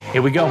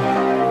Here we go.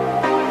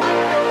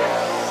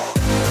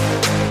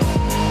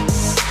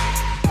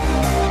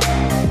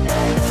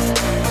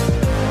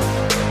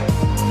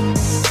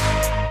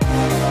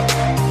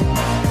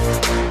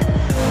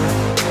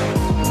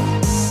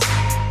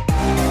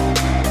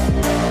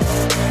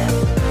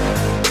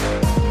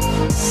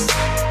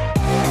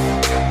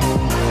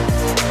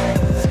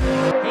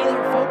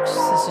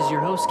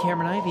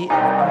 Cameron Ivy of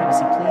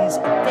Privacy Please,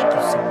 and thank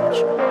you so much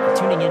for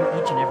tuning in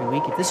each and every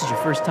week. If this is your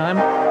first time,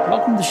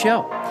 welcome to the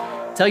show.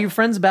 Tell your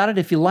friends about it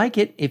if you like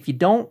it. If you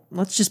don't,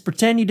 let's just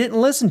pretend you didn't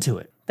listen to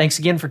it. Thanks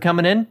again for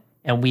coming in,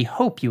 and we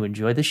hope you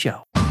enjoy the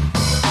show.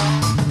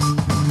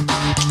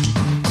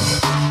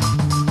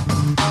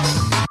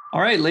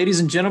 All right, ladies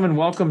and gentlemen,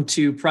 welcome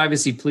to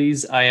Privacy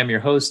Please. I am your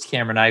host,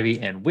 Cameron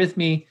Ivy, and with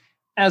me,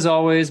 as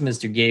always,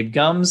 Mr. Gabe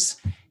Gums.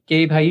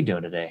 Gabe, how you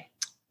doing today?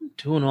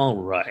 Doing all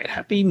right.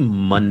 Happy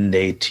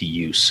Monday to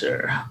you,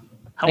 sir.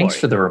 Thanks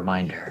for the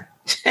reminder.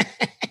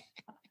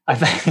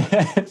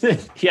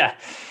 Yeah,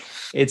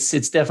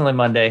 it's definitely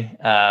Monday,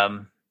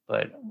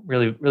 but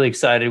really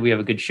excited. We have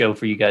a good show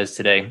for you guys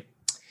today.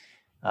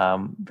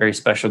 Very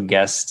special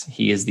guest.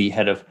 He is the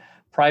head of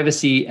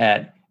privacy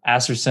at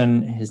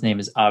Asserson. His name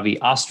is Avi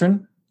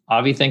Ostrin.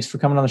 Avi, thanks for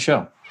coming on the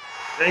show.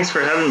 Thanks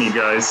for having me,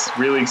 guys.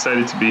 Really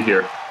excited to be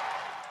here.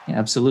 Yeah,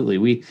 absolutely.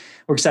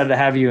 We're excited to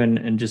have you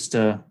and just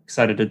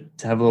excited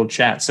to have a little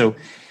chat. So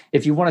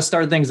if you want to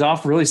start things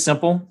off really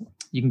simple,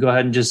 you can go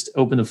ahead and just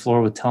open the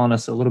floor with telling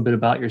us a little bit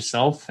about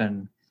yourself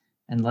and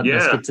letting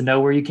us get to know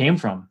where you came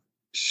from.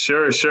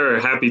 Sure.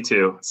 Happy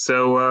to.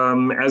 So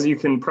as you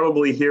can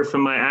probably hear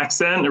from my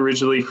accent,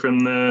 originally from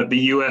the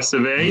US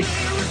of A,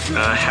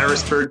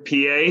 Harrisburg,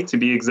 PA to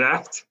be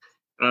exact.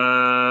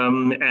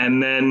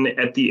 And then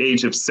at the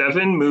age of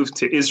 7, moved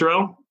to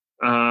Israel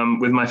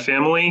with my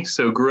family.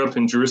 So grew up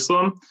in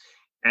Jerusalem,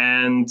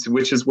 and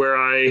which is where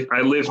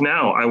I live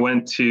now. I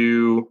went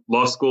to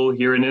law school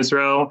here in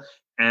Israel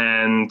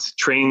and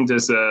trained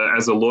as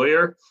a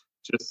lawyer,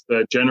 just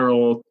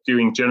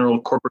doing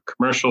general corporate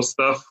commercial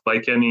stuff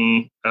like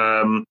any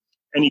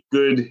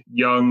good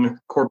young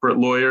corporate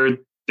lawyer.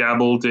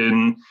 Dabbled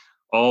in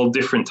all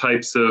different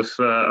types of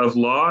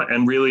law,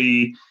 and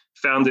really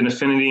found an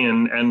affinity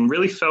and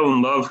really fell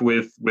in love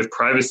with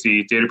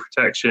privacy, data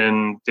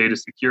protection, data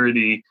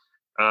security.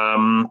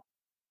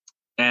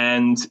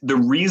 And the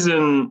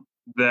reason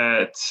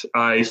that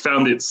I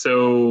found it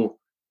so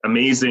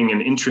amazing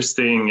and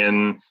interesting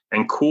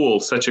and cool,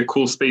 such a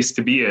cool space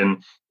to be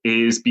in,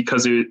 is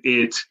because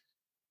it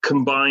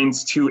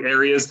combines two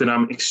areas that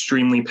I'm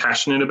extremely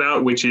passionate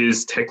about, which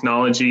is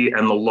technology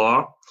and the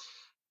law.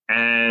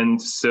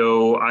 And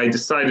so I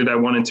decided I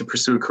wanted to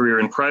pursue a career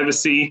in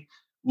privacy,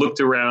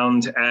 looked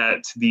around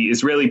at the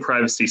Israeli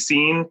privacy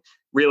scene,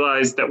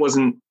 realized that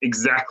wasn't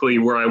exactly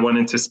where I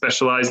wanted to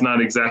specialize,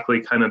 not exactly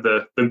kind of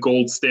the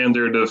gold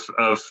standard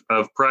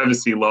of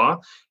privacy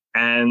law.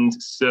 And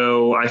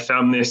so I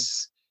found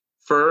this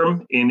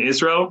firm in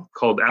Israel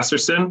called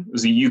Asserson. It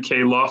was a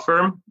UK law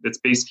firm that's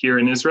based here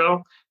in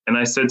Israel. And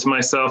I said to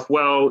myself,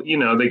 well,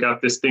 they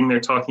got this thing they're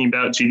talking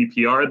about,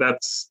 GDPR. That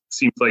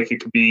seems like it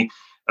could be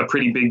a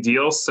pretty big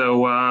deal.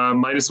 So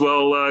might as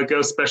well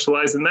go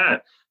specialize in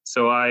that.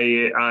 So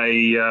I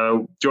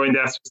joined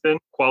Asserson,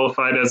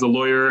 qualified as a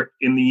lawyer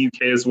in the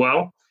UK as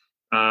well.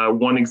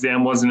 One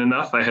exam wasn't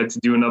enough. I had to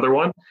do another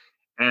one.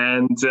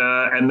 And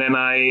then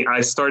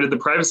I started the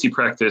privacy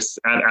practice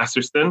at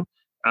Asserson.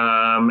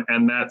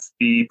 And that's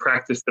the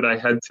practice that I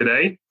had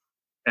today.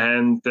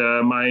 And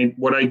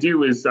what I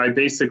do is I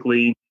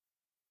basically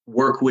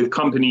work with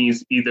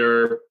companies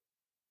either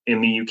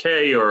in the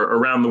UK or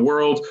around the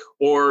world,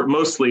 or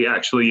mostly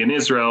actually in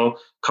Israel,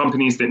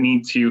 companies that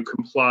need to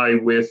comply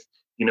with,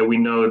 we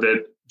know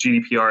that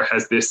GDPR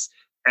has this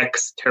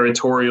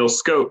extraterritorial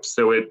scope.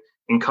 So it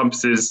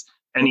encompasses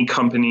any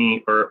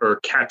company or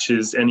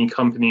catches any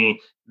company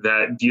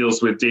that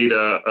deals with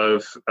data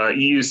of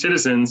EU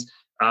citizens.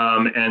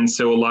 And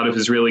so a lot of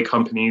Israeli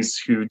companies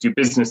who do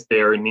business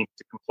there need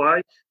to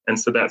comply. And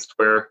so that's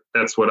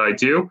what I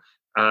do.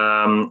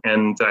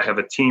 And I have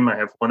a team. I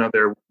have one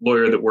other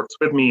lawyer that works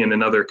with me and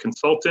another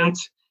consultant.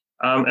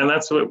 And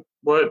that's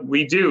what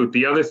we do.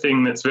 The other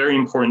thing that's very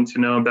important to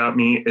know about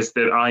me is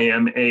that I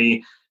am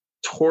a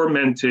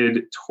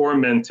tormented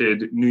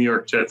New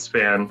York Jets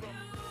fan.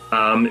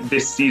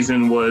 This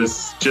season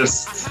was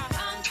just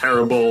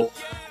terrible.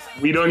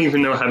 We don't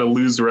even know how to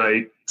lose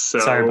right. So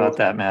sorry about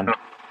that, man.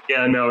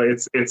 Yeah, no,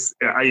 it's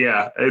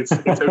okay.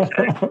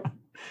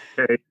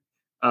 Okay.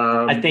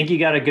 I think you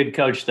got a good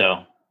coach,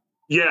 though.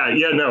 Yeah,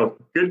 no,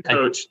 good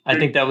coach. I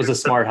think that was a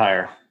smart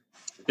hire.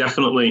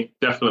 Definitely.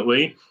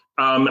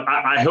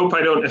 I hope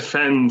I don't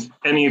offend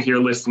any of your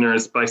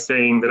listeners by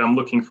saying that I'm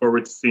looking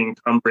forward to seeing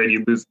Tom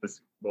Brady lose the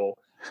Super Bowl.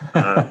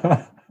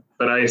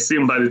 But I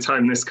assume by the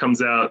time this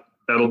comes out,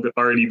 that'll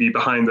already be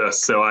behind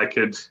us. So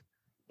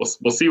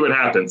we'll see what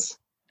happens.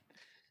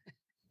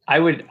 I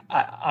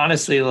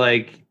honestly,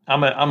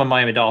 I'm a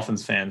Miami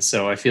Dolphins fan,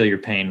 so I feel your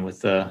pain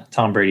with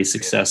Tom Brady's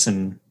success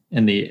in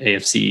the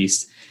AFC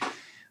East.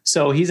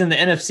 So he's in the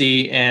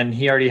NFC, and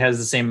he already has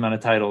the same amount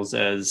of titles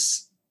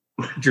as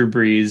Drew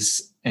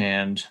Brees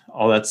and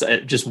all that's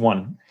just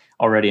one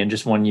already in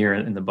just 1 year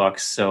in the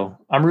Bucks. So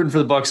I'm rooting for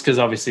the Bucks because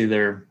obviously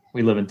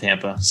we live in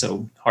Tampa,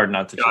 so hard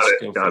not to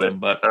go for them.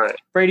 But all right.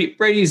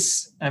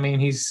 Brady's, I mean,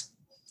 he's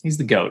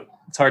the GOAT.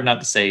 It's hard not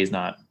to say he's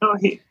not. No,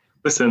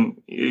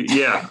 listen,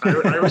 yeah,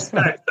 I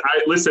respect.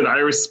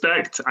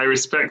 I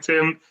respect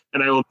him,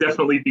 and I will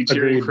definitely be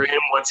cheering for him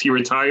once he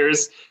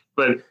retires.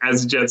 But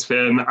as a Jets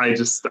fan, I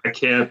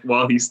can't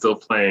while he's still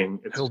playing.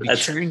 I'll be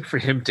cheering for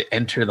him to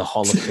enter the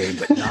Hall of Fame,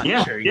 but not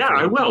cheering for him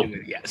I will. to do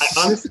it. Yes.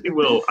 I honestly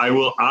will. I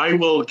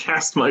will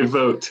cast my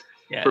vote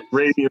for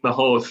Brady in the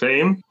Hall of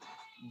Fame,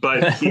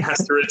 but he has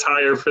to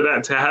retire for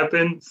that to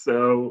happen.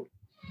 So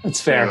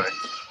that's fair. Anyway.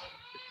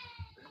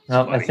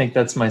 Well, I think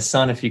that's my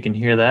son. If you can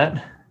hear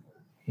that,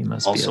 he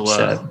must also be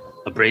upset.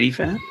 A Brady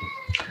fan.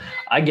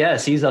 I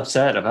guess he's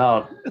upset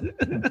about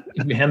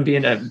him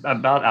being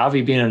about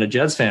Avi being a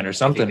Jets fan or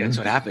something. That's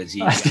what happens.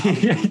 You upset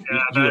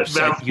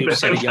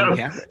a young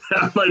parent.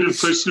 That might have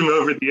pushed him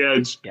over the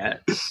edge. Yeah,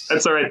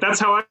 that's all right. That's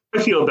how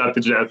I feel about the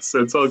Jets.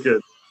 So it's all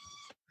good.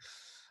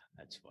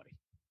 That's funny.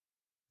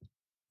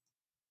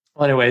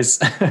 Well, anyways,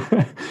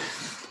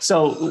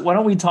 so why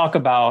don't we talk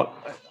about?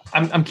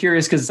 I'm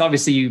curious because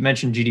obviously you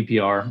mentioned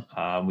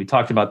GDPR. We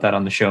talked about that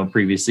on the show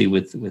previously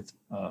with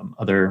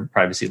other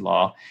privacy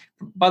law.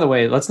 By the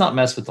way, let's not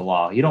mess with the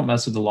law. You don't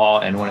mess with the law,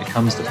 and when it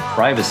comes to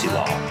privacy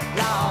law,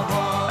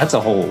 that's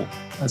a whole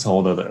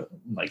other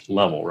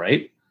level,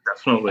 right?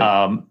 Definitely.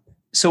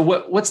 So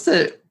what's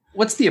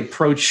the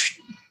approach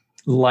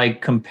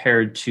like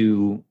compared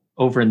to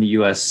over in the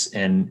U.S.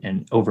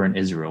 and over in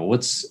Israel?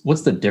 What's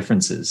the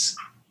differences?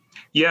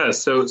 Yeah,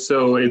 so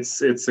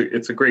it's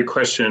a great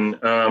question.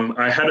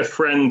 I had a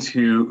friend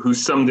who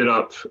summed it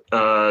up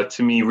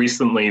to me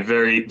recently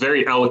very,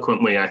 very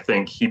eloquently, I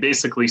think. He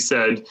basically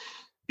said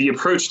the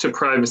approach to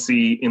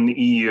privacy in the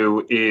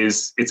EU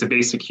it's a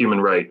basic human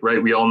right?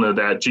 We all know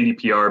that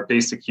GDPR,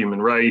 basic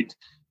human right,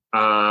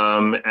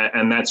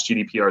 and that's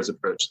GDPR's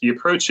approach. The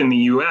approach in the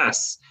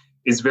US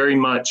is very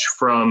much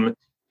from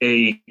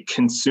a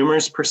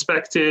consumer's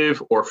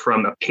perspective or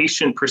from a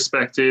patient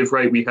perspective,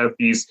 right? We have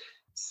these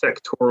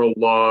sectoral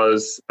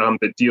laws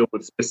that deal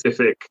with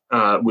specific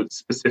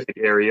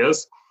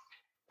areas.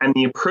 And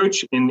the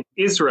approach in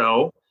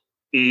Israel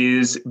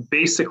is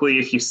basically,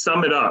 if you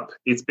sum it up,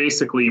 it's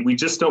basically, we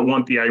just don't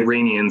want the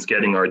Iranians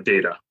getting our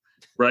data,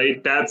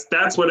 right?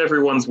 That's what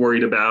everyone's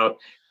worried about.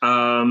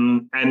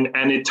 And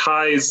it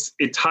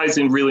ties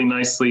in really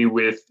nicely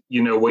with,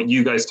 what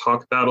you guys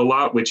talk about a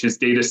lot, which is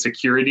data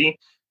security.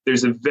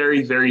 There's a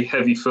very, very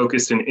heavy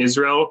focus in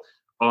Israel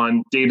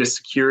on data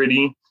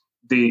security.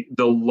 The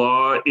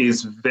law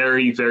is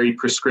very, very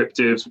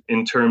prescriptive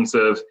in terms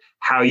of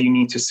how you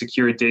need to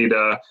secure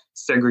data,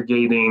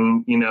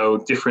 segregating,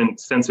 different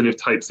sensitive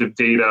types of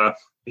data.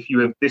 If you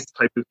have this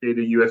type of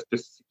data, you have to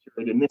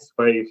secure it in this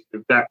way. If you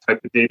have that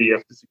type of data, you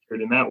have to secure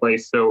it in that way.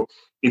 So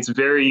it's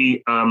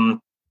very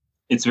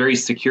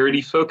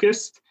security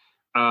focused.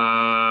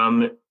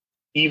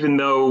 Even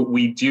though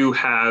we do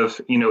have,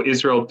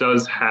 Israel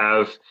does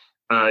have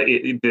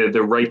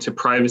the right to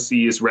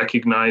privacy is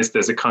recognized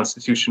as a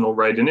constitutional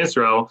right in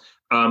Israel,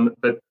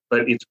 but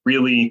it's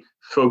really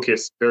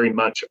focused very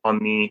much on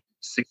the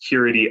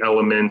security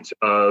element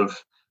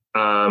of,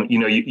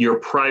 your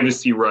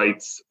privacy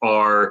rights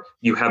are,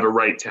 you have a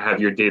right to have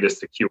your data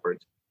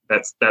secured.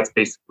 That's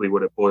basically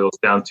what it boils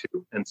down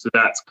to. And so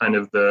that's kind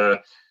of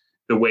the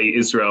way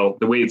it's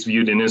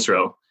viewed in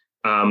Israel.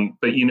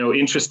 But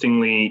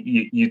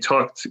interestingly, we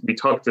talked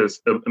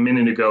a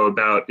minute ago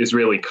about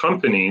Israeli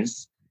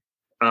companies.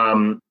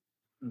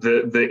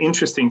 The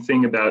interesting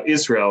thing about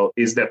Israel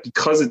is that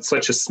because it's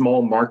such a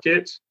small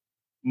market,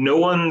 no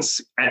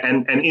one's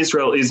and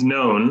Israel is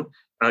known.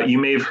 You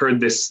may have heard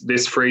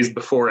this phrase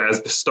before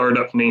as the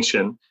startup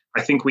nation.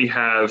 I think we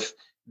have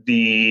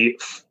the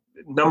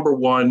number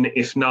one,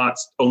 if not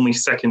only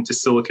second to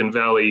Silicon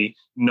Valley,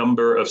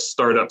 number of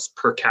startups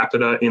per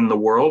capita in the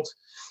world.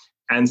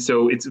 And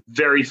so it's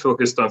very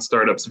focused on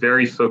startups,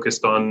 very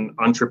focused on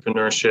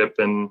entrepreneurship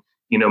and,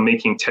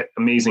 making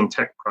amazing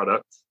tech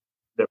products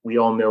that we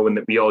all know and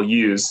that we all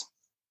use.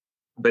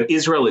 But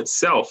Israel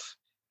itself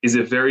is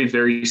a very,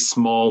 very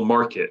small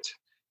market.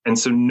 And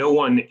so no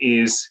one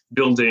is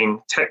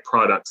building tech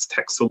products,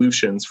 tech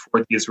solutions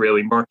for the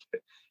Israeli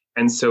market.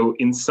 And so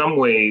in some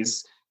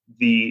ways,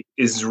 the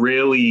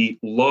Israeli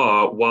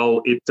law,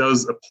 while it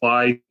does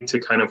apply to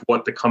kind of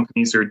what the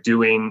companies are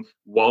doing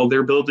while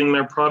they're building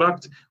their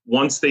product,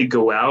 once they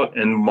go out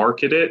and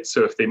market it,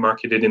 so if they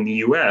market it in the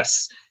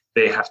US,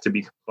 they have to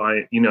be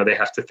compliant, they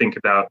have to think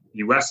about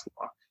US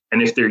law.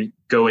 And if they're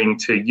going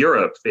to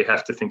Europe, they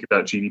have to think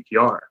about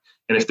GDPR.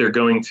 And if they're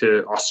going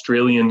to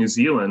Australia and New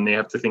Zealand, they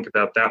have to think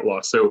about that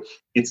law. So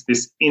it's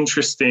this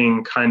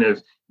interesting kind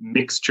of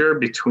mixture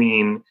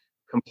between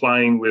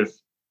complying with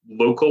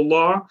local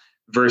law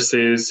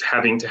versus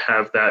having to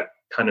have that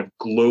kind of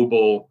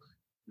global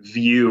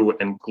view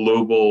and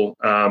global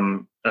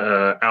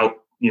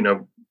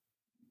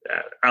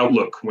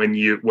outlook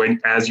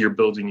as you're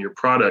building your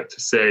product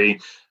to say,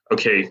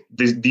 okay,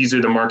 these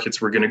are the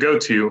markets we're going to go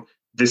to.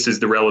 this is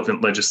the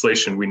relevant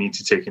legislation we need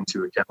to take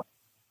into account.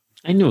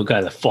 I knew a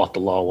guy that fought the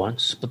law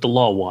once, but the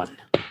law won.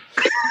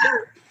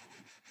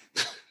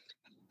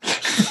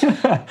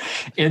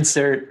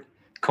 Insert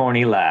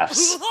corny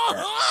laughs.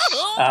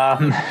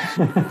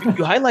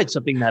 You highlight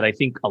something that I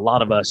think a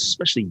lot of us,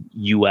 especially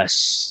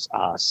U.S.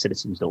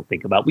 Citizens, don't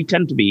think about. We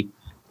tend to be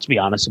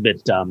honest, a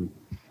bit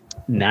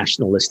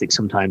nationalistic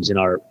sometimes in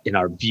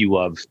our view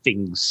of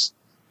things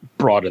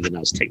broader than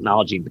us,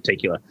 technology in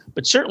particular,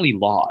 but certainly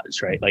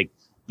laws, right? Like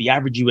the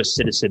average U.S.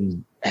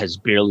 citizen has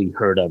barely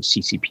heard of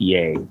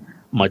CCPA,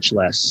 much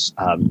less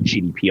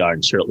GDPR,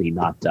 and certainly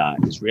not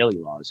Israeli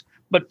laws.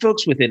 But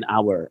folks within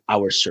our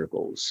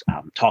circles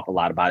talk a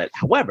lot about it.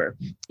 However,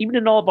 even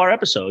in all of our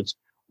episodes,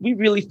 we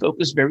really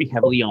focus very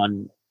heavily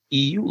on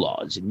EU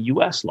laws and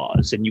US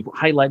laws. And you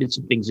highlighted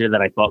some things there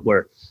that I thought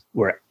were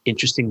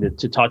interesting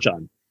to touch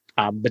on.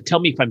 But tell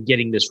me if I'm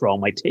getting this wrong.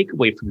 My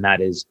takeaway from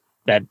that is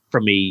that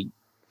from a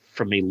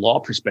law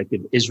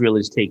perspective, Israel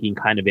is taking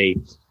kind of a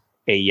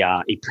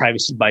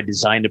privacy by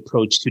design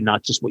approach to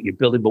not just what you're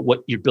building, but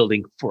what you're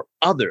building for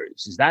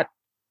others. Is that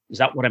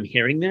what I'm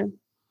hearing there?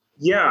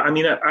 Yeah, I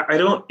mean, I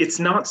don't. It's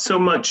not so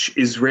much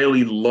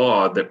Israeli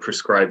law that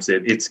prescribes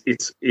it. It's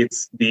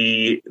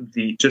the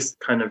just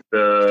kind of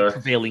the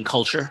prevailing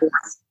culture.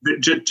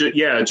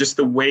 Just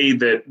the way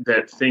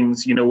that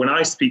things. When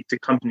I speak to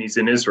companies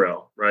in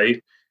Israel,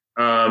 right,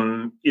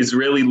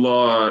 Israeli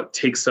law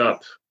takes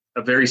up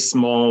a very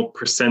small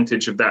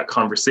percentage of that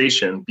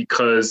conversation,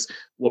 because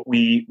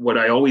what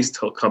I always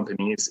tell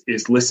companies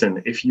is,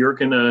 listen, if you're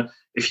gonna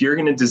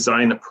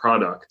design a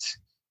product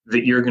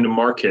that you're going to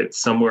market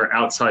somewhere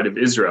outside of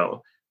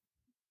Israel,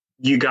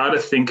 you got to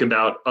think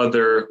about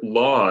other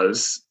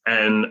laws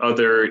and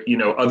other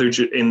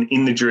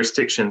in the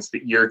jurisdictions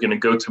that you're going to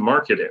go to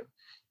market in.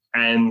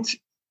 And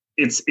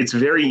it's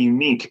very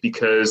unique,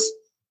 because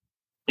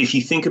if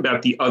you think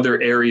about the other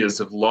areas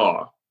of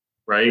law,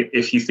 right?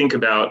 If you think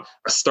about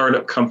a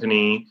startup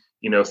company,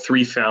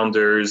 3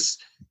 founders,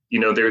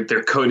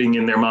 they're coding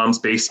in their mom's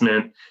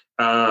basement,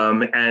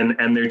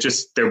 and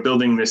they're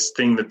building this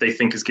thing that they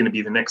think is going to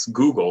be the next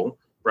Google,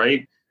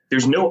 right?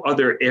 There's no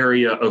other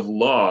area of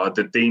law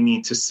that they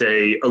need to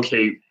say,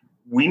 okay,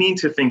 we need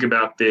to think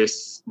about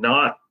this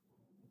not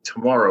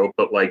tomorrow,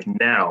 but like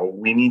now.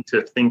 We need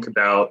to think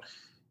about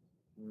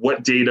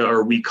what data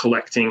are we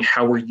collecting,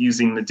 how we're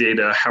using the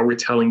data, how we're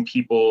telling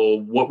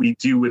people what we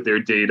do with their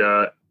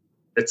data,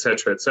 et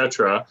cetera, et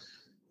cetera.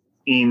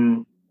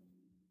 In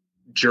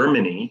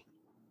Germany,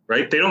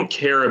 right? They don't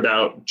care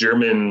about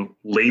German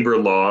labor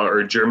law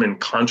or German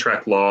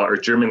contract law or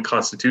German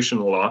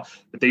constitutional law,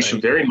 but they should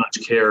very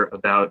much care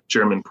about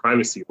German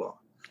privacy law.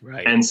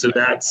 Right. And so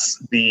that's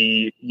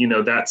the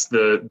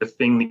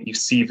thing that you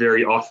see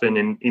very often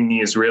in the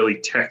Israeli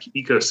tech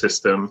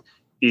ecosystem,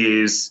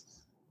 is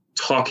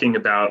talking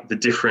about the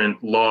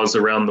different laws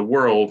around the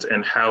world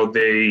and how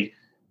they,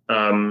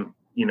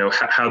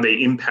 how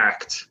they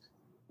impact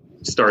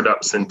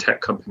startups and tech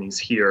companies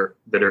here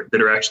that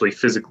are actually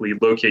physically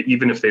located,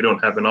 even if they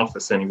don't have an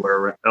office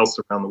anywhere else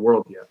around the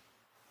world yet.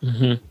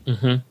 Mm-hmm,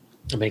 mm-hmm.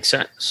 That makes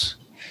sense.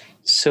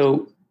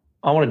 So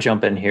I want to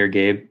jump in here,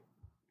 Gabe.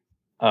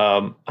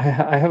 I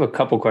have a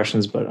couple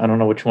questions, but I don't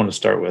know which one to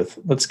start with.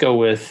 Let's go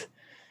with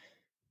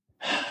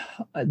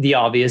the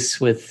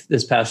obvious with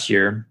this past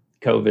year,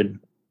 COVID.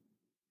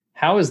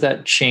 How has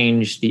that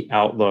changed the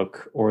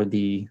outlook or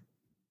the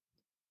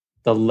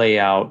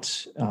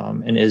layout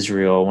in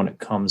Israel when it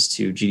comes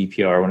to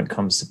GDPR, when it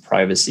comes to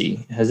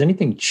privacy? Has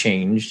anything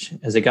changed?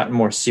 Has it gotten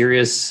more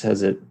serious?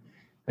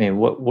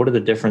 What are the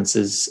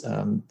differences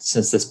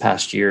since this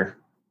past year?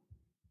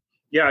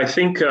 Yeah, I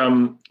think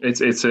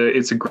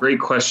it's a great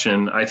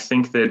question. I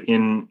think that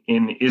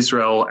in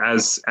Israel,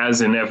 as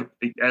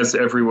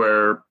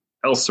everywhere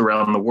else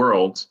around the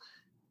world,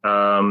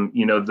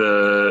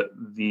 the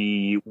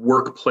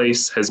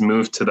workplace has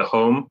moved to the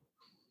home,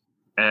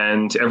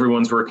 and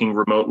everyone's working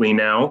remotely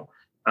now.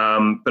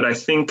 But I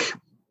think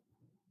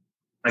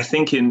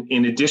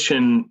in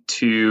addition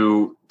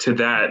to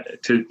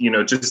that,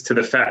 just to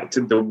the fact,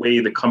 to the way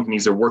the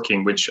companies are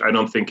working, which I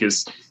don't think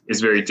is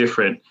very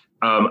different.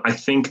 I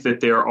think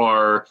that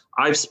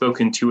I've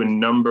spoken to a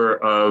number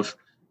of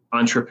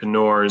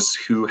entrepreneurs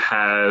who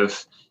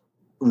have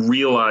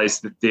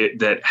realized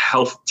that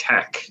health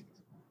tech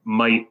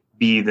might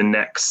be the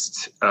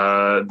next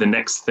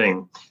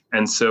thing.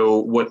 And so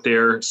what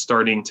they're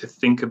starting to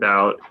think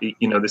about,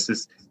 this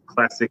is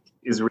classic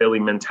Israeli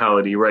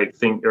mentality, right?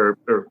 Or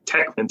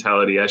tech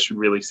mentality, I should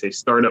really say,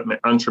 startup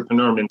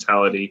entrepreneur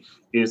mentality,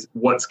 is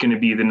what's going to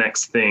be the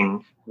next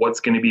thing?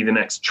 What's going to be the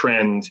next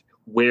trend?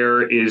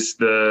 Where's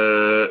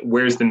the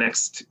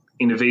next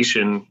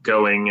innovation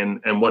going?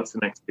 And what's the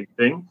next big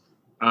thing?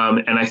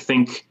 And I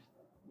think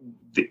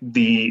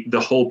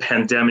the whole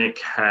pandemic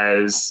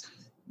has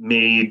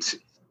made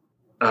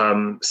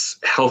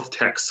health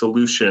tech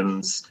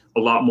solutions a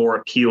lot more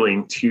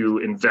appealing to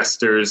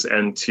investors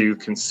and to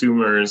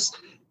consumers.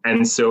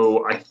 And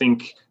so I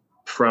think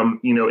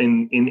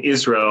in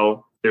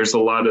Israel, there's a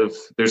lot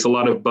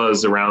of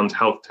buzz around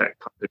health tech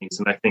companies.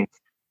 And I think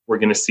we're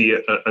going to see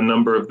a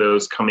number of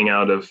those coming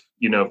out of,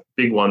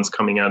 big ones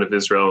coming out of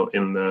Israel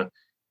in the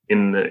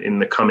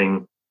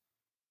coming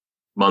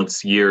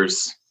months,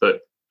 years.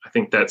 But I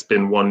think that's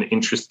been one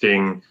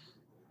interesting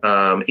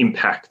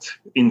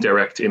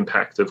indirect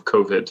impact of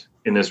COVID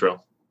in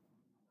Israel.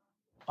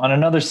 On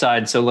another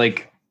side, so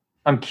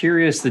I'm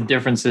curious the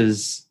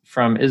differences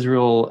from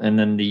Israel and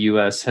then the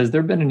US. Has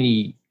there been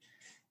any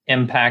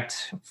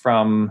impact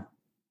from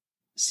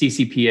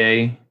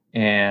CCPA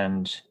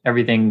and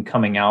everything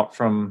coming out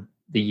from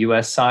the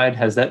US side?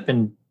 Has that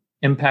been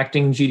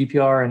impacting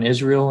GDPR in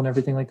Israel and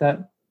everything like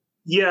that?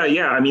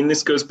 Yeah. I mean,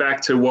 this goes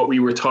back to what we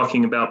were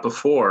talking about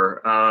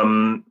before.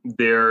 In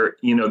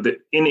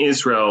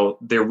Israel,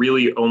 there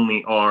really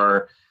only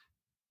are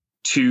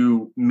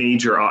two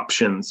major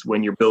options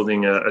when you're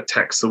building a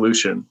tech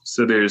solution.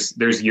 So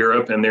there's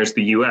Europe and there's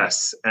the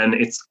US, and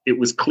it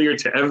was clear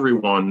to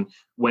everyone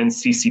when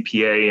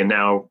CCPA and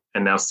now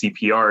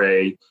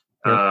CPRA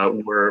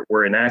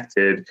were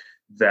enacted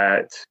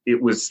that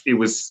it was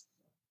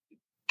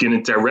going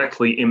to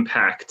directly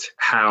impact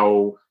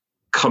how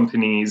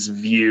companies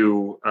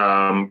view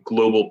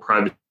global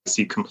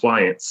privacy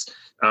compliance.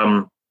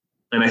 And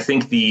I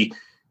think the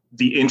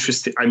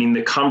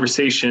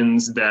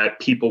conversations that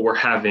people were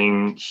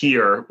having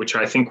here, which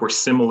I think were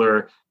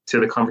similar to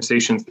the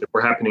conversations that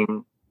were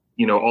happening,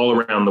 all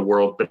around the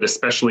world, but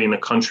especially in a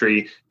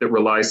country that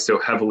relies so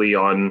heavily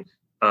on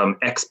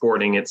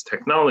exporting its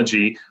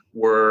technology,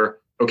 were,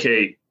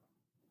 okay,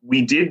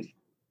 we did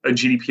a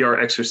GDPR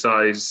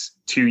exercise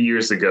 2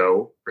 years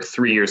ago or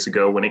 3 years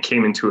ago when it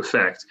came into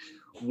effect.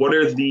 What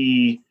are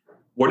the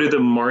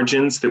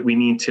margins that we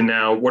need to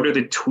now? What are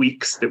the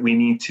tweaks that we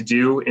need to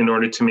do in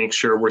order to make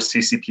sure we're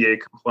CCPA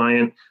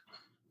compliant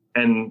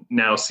and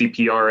now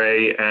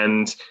CPRA?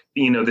 And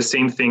the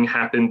same thing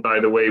happened, by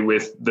the way,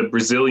 with the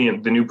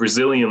new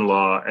Brazilian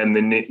law and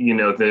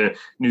the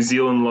New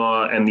Zealand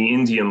law and the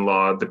Indian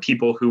law. The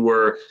people who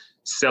were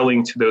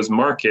selling to those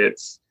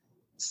markets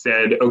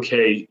said,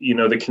 okay,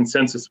 the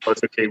consensus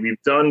was, okay,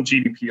 we've done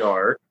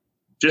GDPR.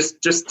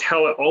 Just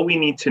tell it. All we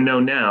need to know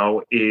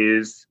now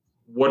is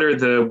what are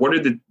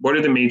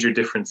the major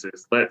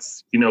differences.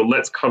 Let's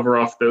cover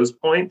off those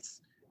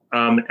points,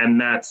 and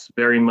that's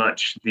very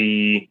much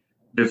the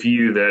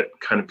view that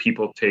kind of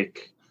people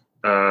take,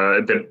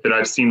 that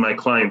I've seen my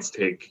clients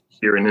take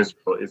here in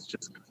Israel, is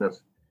just kind of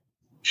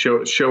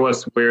show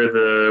us where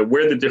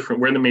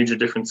the major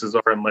differences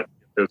are and let's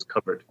get those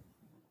covered.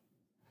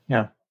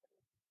 Yeah,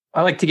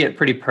 I like to get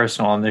pretty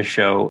personal on this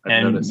show,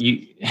 and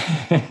you.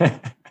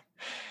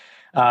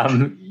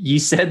 You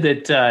said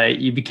that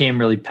you became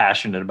really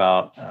passionate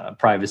about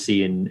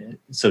privacy, and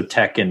so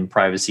tech and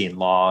privacy and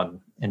law,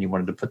 and you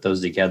wanted to put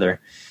those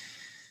together.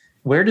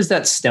 Where does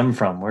that stem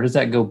from? Where does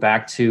that go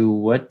back to?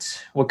 What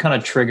kind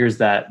of triggers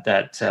that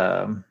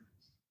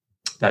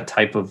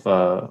type of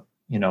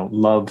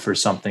love for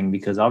something?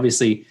 Because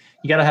obviously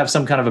you got to have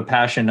some kind of a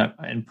passion,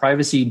 and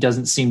privacy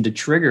doesn't seem to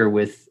trigger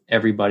with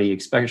everybody,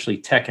 especially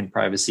tech and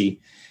privacy,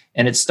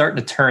 and it's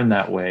starting to turn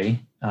that way.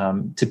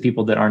 To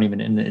people that aren't even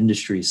in the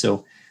industry.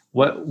 So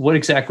what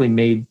exactly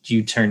made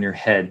you turn your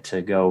head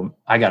to go,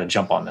 I got to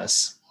jump on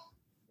this?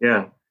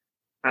 Yeah.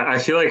 I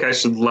feel like I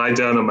should lie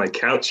down on my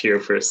couch here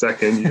for a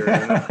second. You're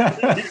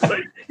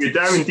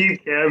diving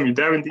deep, Cam. You're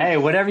diving deep. Hey,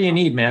 whatever you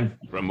need, man.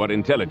 From what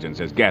intelligence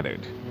has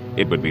gathered,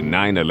 it would be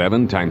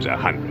 9/11 times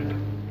 100.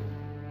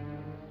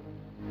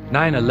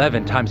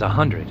 9/11 times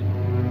 100?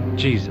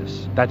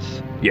 Jesus,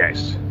 that's...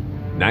 Yes.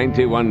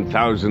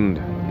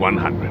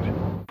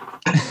 91,100.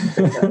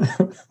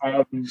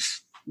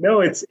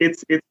 No, it's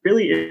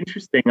really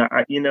interesting.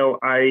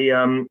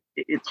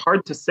 It's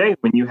hard to say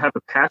when you have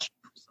a passion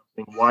for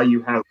something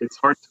it's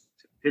hard to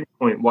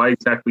pinpoint why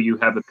exactly you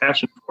have a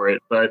passion for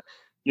it. But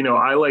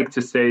I like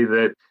to say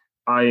that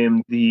I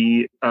am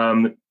the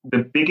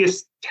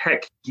biggest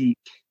tech geek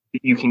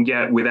that you can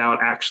get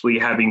without actually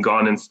having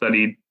gone and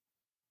studied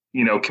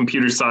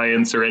computer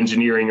science or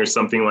engineering or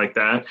something like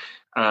that.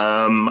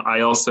 I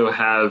also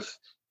have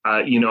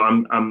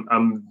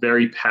I'm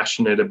very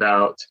passionate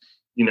about,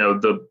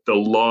 the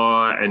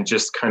law and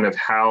just kind of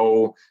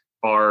how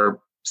our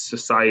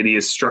society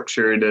is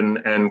structured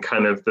and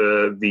kind of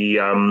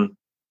the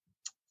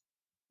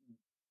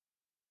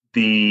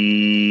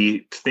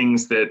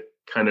things that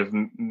kind of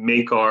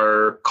make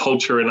our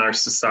culture and our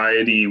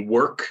society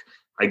work.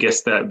 I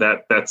guess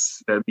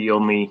that's the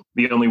only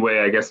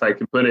way I guess I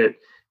could put it.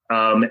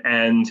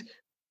 And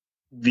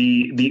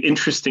the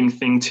interesting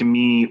thing to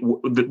me,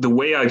 the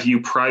way I view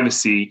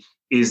privacy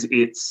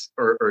is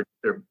or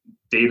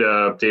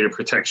data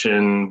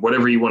protection,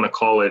 whatever you want to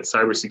call it,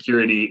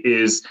 cybersecurity,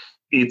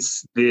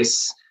 it's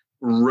this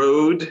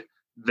road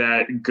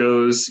that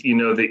goes,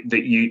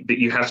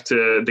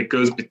 that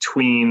goes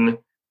between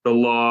the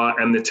law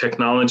and the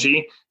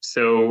technology.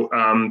 So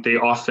they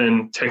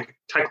often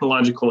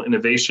technological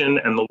innovation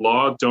and the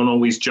law don't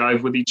always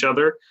jive with each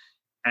other.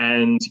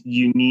 And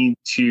you need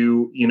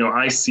to,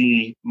 I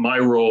see my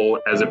role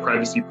as a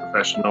privacy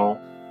professional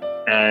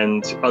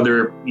and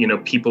other,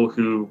 people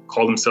who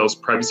call themselves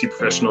privacy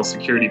professionals,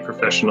 security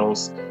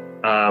professionals,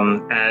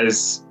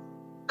 as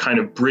kind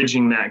of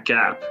bridging that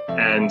gap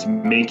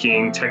and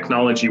making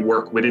technology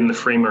work within the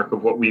framework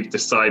of what we've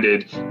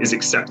decided is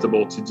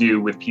acceptable to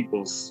do with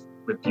people's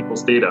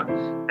data.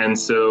 And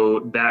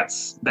so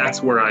that's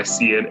where I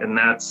see it, and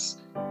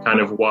that's kind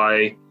of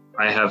why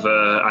I have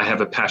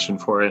a passion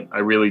for it. I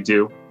really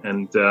do,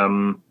 and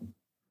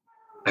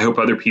I hope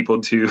other people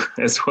do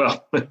as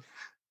well.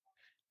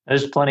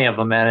 There's plenty of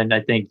them, man, and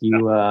I think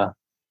you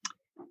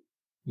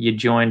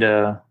joined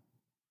a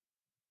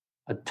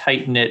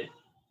tight-knit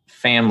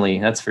family,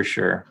 that's for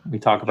sure. We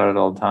talk about it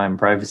all the time.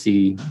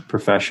 Privacy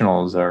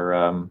professionals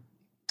are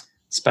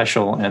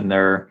special, and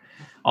they're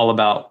all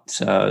about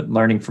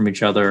learning from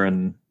each other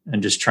and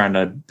just trying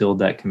to build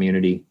that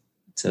community.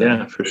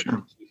 Yeah, for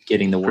sure.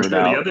 Getting the word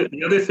out.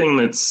 The other thing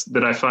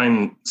that I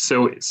find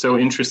so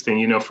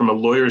interesting, from a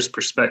lawyer's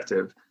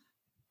perspective,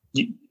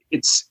 you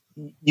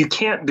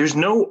can't. There's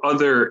no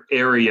other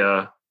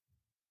area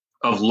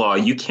of law.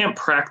 You can't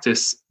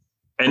practice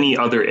any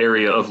other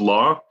area of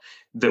law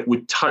that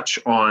would touch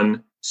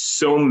on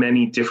so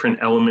many different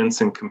elements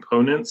and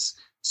components.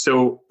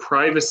 So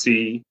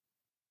privacy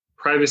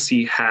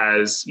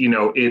has,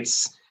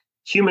 it's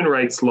human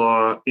rights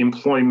law,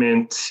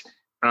 employment,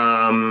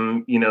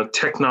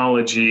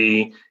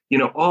 technology,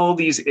 all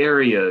these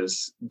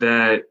areas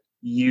that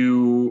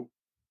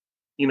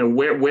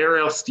where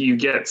else do you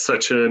get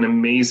such an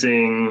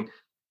amazing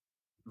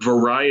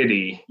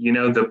variety?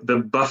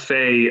 The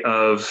buffet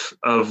of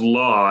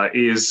law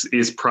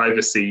is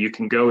privacy. You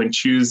can go and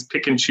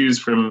pick and choose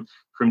from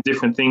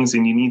different things,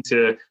 and you need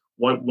to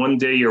one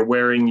day you're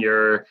wearing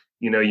your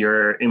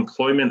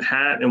employment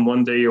hat, and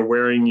one day you're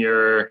wearing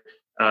your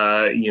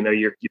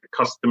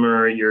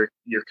customer, your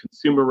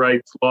consumer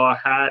rights law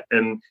hat.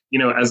 And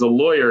as a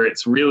lawyer,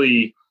 it's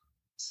really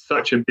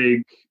such a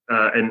big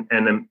and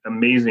an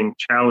amazing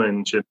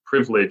challenge and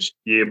privilege to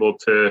be able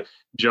to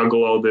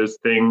juggle all those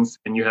things.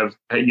 And you have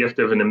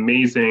to have an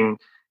amazing,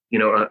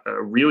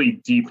 a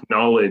really deep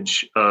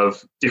knowledge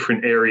of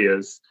different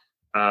areas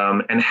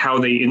and how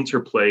they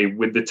interplay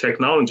with the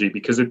technology.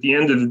 Because at the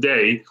end of the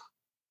day,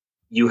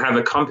 you have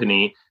a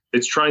company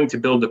that's trying to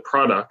build a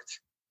product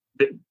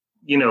that,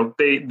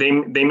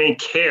 they may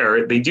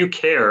care, they do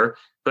care,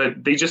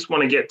 but they just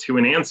want to get to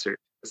an answer,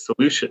 a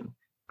solution,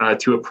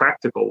 to a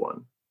practical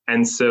one.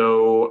 And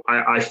so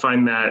I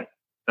find that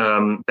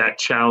that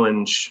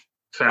challenge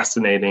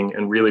fascinating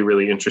and really,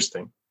 really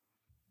interesting.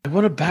 I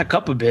want to back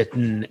up a bit,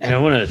 and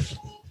we're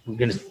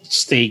going to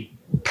stay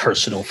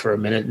personal for a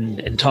minute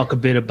and talk a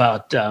bit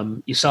about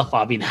yourself,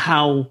 Avi, and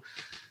how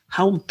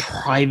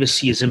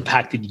privacy has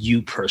impacted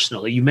you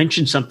personally. You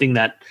mentioned something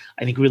that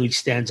I think really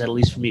stands out, at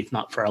least for me, if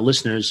not for our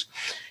listeners.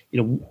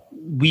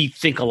 We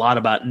think a lot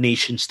about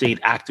nation state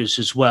actors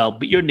as well,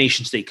 but your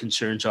nation state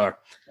concerns are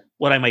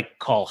what I might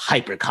call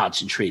hyper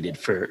concentrated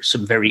for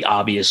some very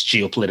obvious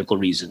geopolitical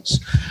reasons.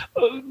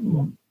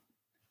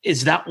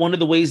 Is that one of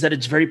the ways that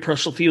it's very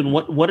personal for you? And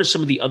what are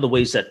some of the other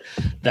ways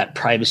that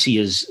privacy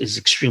is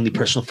extremely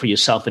personal for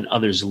yourself and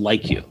others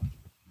like you?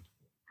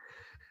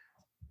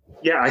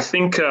 Yeah, I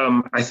think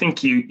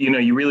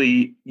you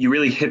really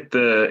hit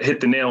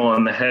the nail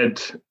on the head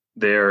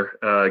there,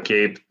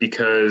 Gabe,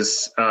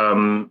 because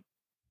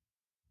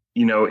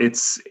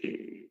it's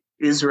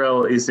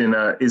Israel is in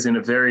a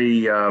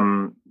very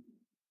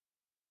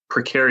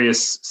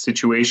precarious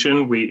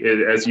situation.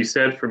 As you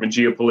said, from a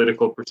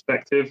geopolitical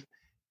perspective,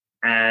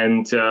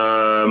 and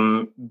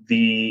the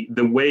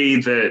way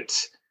that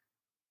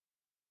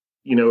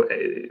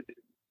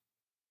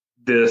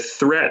the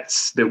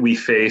threats that we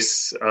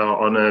face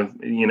on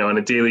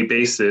a daily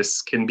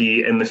basis can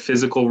be in the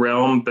physical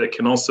realm, but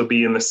can also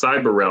be in the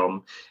cyber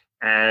realm.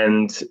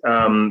 And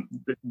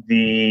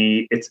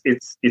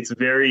it's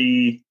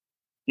very,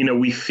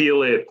 we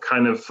feel it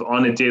kind of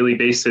on a daily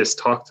basis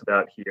talked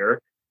about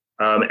here.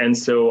 And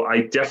so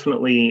I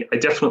definitely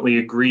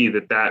agree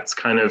that that's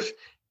kind of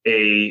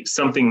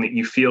something that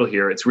you feel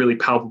here. It's really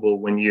palpable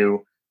when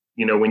you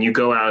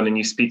go out and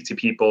you speak to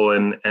people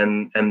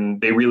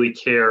and they really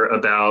care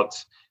about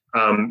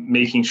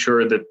making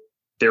sure that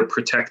they're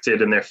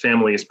protected and their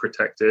family is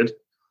protected.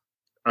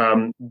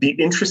 The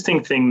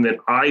interesting thing that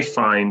I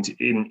find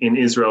in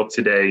Israel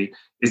today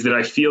is that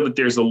I feel that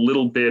there's a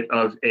little bit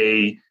of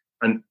a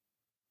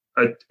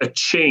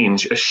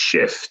change, a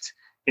shift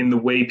in the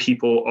way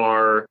people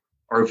are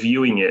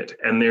viewing it,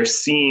 and they're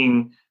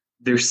seeing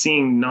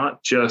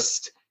not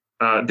just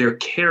they're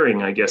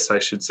caring, I guess I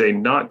should say,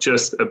 not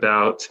just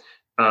about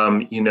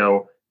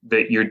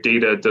that your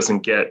data doesn't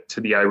get to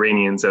the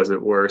Iranians, as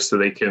it were, so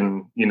they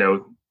can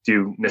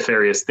do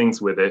nefarious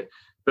things with it,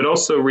 but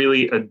also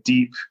really a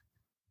deep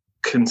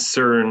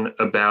concern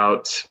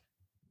about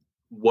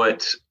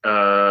what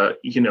how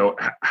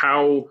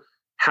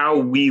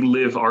we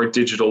live our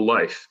digital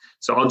life.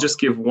 So I'll just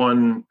give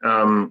one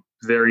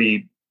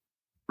very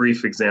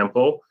brief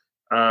example.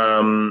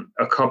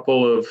 A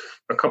couple of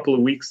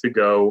weeks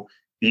ago,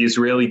 the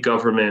Israeli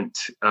government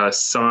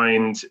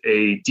signed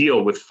a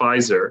deal with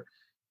Pfizer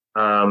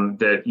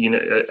that,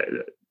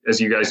 as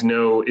you guys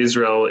know,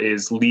 Israel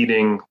is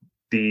leading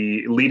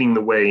leading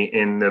the way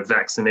in the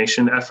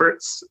vaccination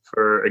efforts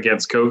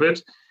against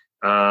COVID.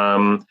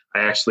 I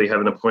actually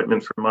have an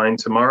appointment for mine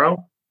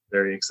tomorrow.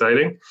 Very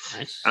exciting.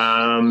 Nice.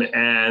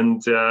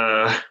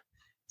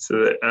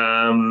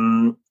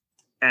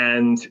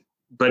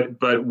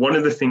 But one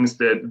of the things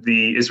that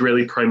the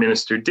Israeli prime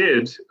minister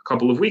did a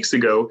couple of weeks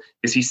ago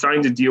is he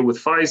signed a deal with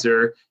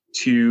Pfizer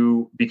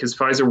because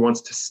Pfizer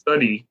wants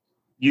to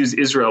use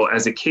Israel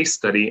as a case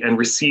study and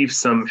receive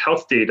some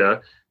health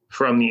data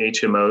from the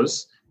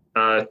HMOs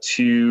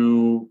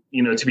to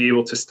be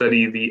able to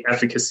study the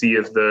efficacy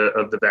of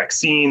the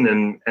vaccine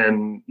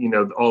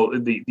and all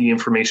the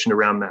information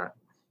around that.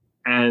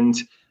 And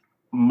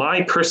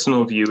my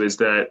personal view is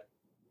that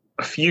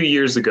a few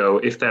years ago,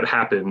 if that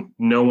happened,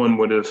 no one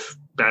would have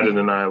batted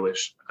an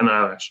eyelash.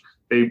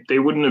 They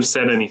wouldn't have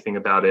said anything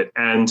about it.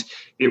 And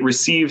it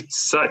received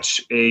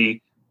such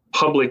a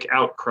public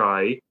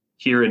outcry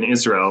here in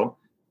Israel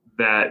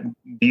that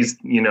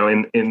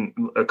in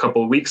a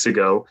couple of weeks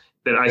ago,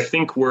 that I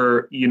think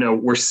we're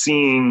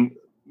seeing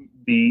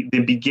the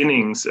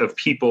beginnings of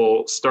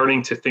people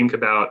starting to think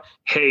about,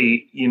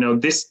 hey,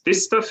 this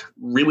stuff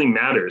really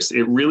matters.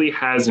 It really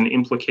has an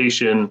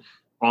implication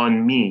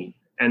on me.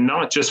 And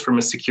not just from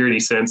a security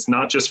sense,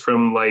 not just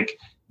from like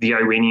the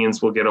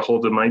Iranians will get a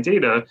hold of my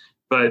data,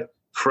 but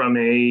from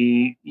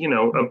a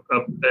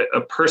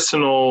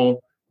personal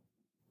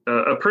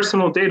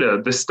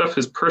data. This stuff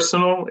is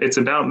personal. It's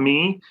about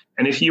me.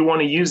 And if you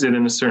want to use it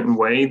in a certain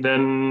way,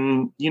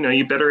 then,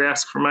 you better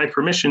ask for my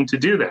permission to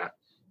do that.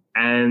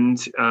 And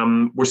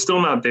we're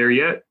still not there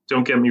yet.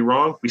 Don't get me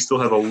wrong. We still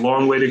have a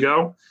long way to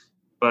go.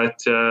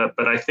 But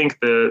I think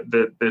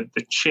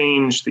the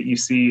change that you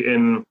see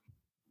in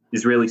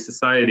Israeli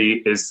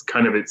society is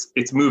kind of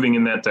it's moving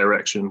in that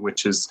direction,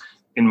 which is,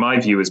 in my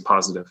view, is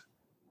positive.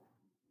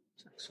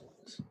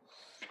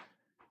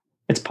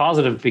 It's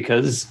positive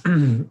because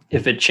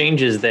if it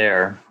changes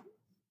there,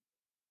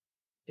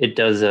 it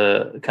does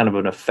a kind of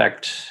an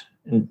effect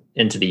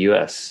into the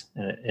U.S.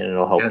 and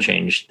it'll help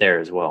change there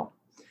as well.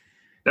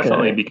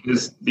 Definitely,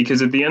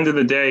 because at the end of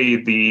the day,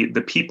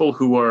 the people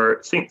who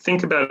are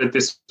think about it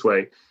this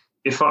way: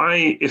 if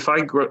I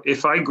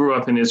grew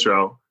up in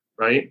Israel.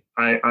 Right.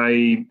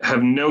 I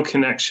have no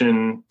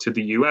connection to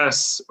the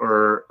US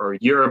or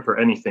Europe or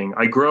anything.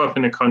 I grow up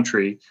in a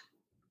country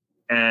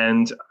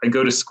and I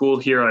go to school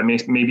here.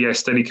 Maybe I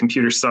study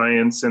computer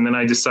science, and then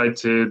I decide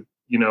to,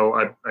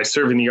 I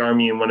serve in the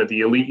army in one of the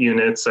elite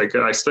units.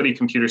 I study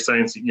computer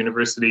science at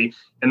university,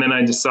 and then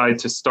I decide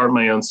to start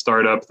my own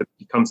startup that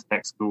becomes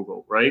next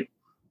Google. Right.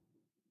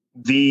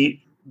 The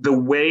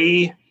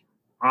way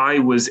I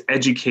was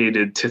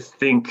educated to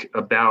think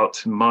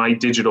about my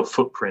digital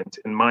footprint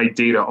and my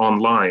data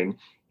online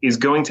is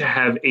going to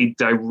have a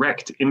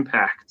direct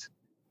impact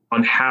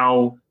on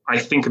how I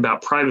think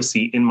about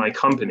privacy in my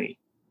company.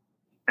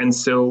 And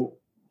so,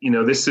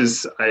 this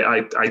is,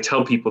 I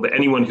tell people that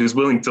anyone who's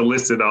willing to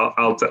listen,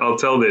 I'll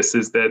tell this,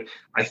 is that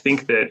I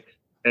think that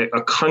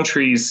a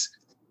country's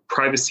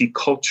privacy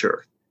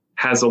culture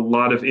has a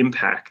lot of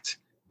impact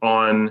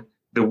on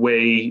the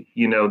way,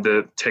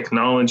 the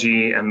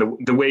technology and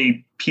the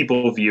way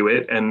people view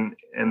it, and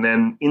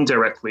then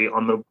indirectly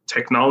on the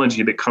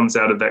technology that comes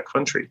out of that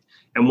country.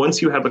 And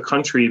once you have a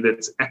country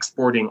that's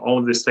exporting all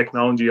of this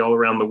technology all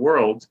around the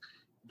world,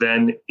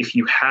 then if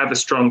you have a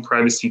strong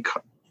privacy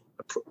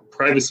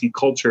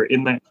culture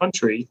in that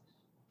country,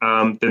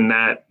 then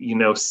that,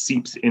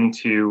 seeps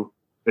into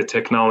the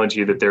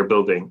technology that they're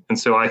building. And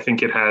so I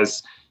think it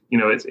has,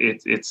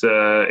 it's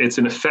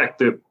an effect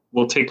that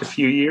will take a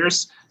few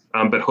years,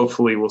 but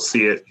hopefully we'll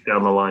see it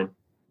down the line.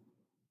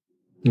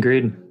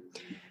 Agreed.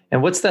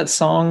 And what's that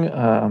song?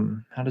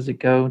 How does it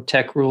go?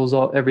 Tech rules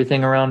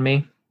everything around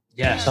me.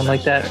 Yeah, something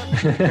like that.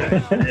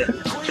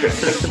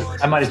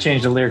 I might have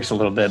changed the lyrics a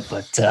little bit,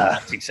 but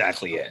that's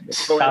exactly it.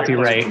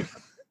 Copyright.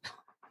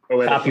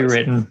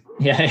 Copywritten.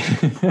 Yeah.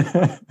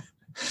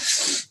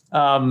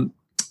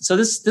 So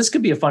this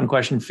could be a fun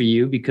question for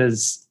you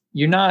because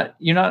you're not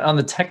on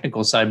the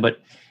technical side, but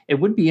it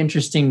would be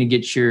interesting to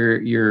get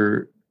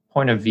your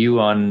point of view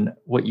on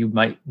what you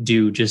might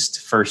do, just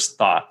first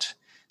thought.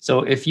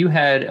 So if you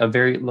had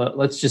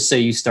let's just say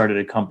you started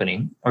a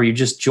company or you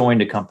just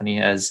joined a company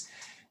as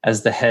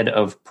the head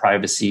of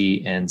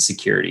privacy and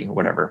security,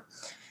 whatever.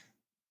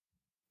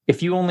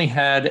 If you only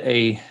had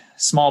a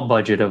small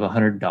budget of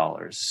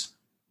 $100,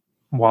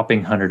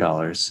 whopping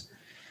 $100,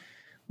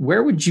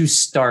 where would you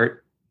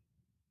start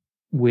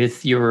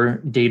with your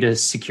data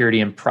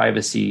security and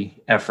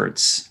privacy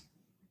efforts?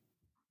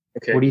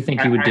 Okay. What do you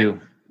think you would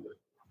do?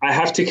 I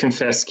have to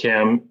confess,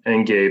 Cam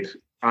and Gabe,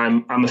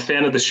 I'm a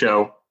fan of the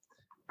show.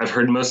 I've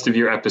heard most of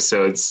your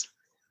episodes.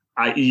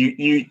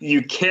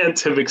 You can't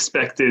have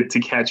expected to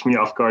catch me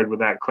off guard with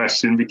that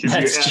question because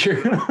that's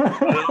true.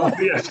 all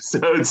the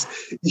episodes,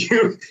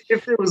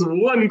 if there was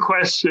one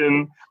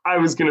question I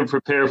was going to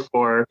prepare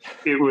for,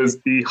 it was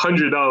the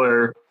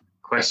 $100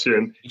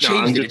 question. You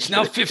changed it. It's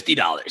now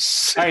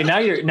 $50. All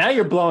right, now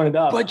you're blowing it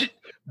up.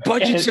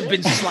 Budgets have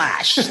been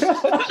slashed.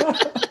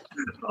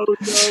 Oh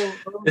no!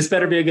 This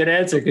better be a good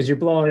answer because you're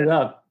blowing it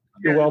up.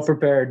 You're well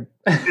prepared.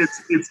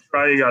 It's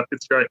drying up.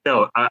 It's dry.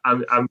 No,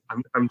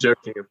 I'm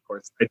joking, of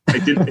course. I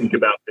did think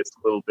about this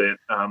a little bit.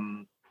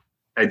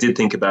 I did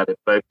think about it,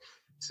 but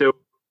so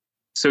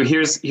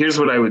here's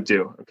what I would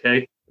do.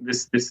 Okay,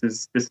 this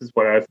is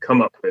what I've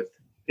come up with.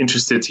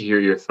 Interested to hear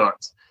your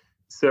thoughts.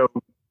 So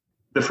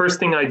the first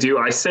thing I do,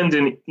 I send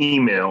an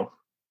email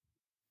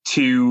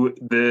to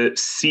the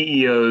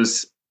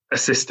CEO's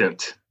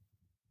assistant,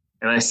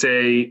 and I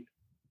say,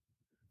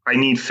 I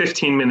need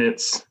 15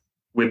 minutes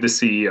with the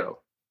CEO.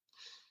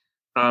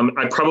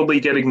 I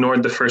probably get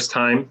ignored the first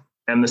time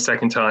and the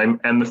second time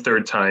and the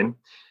third time.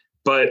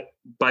 But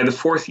by the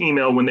fourth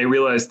email, when they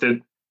realize that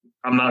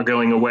I'm not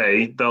going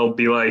away, they'll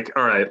be like,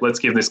 all right, let's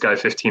give this guy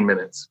 15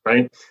 minutes,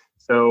 right?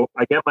 So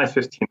I get my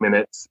 15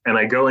 minutes and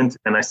I go in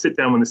and I sit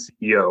down with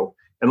the CEO,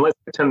 and let's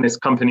pretend this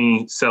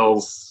company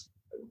sells,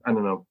 I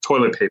don't know,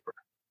 toilet paper,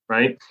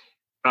 right?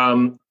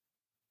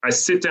 I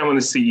sit down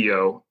with the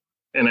CEO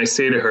and I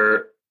say to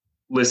her,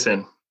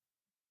 listen,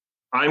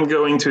 I'm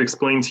going to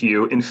explain to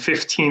you in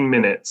 15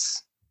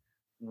 minutes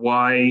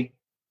why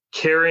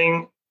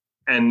caring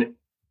and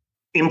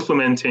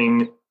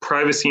implementing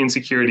privacy and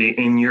security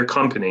in your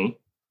company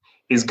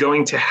is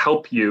going to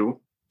help you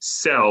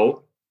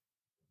sell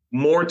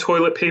more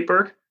toilet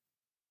paper,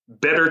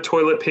 better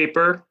toilet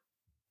paper,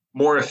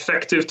 more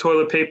effective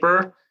toilet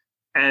paper,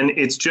 and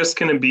it's just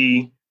going to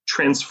be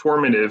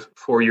transformative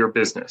for your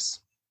business.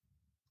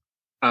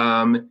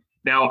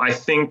 Now, I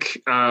think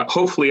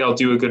hopefully I'll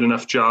do a good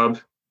enough job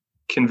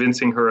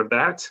convincing her of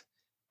that.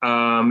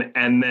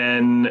 And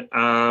then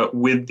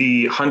with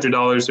the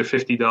 $100 or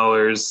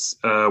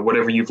 $50,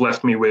 whatever you've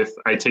left me with,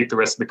 I take the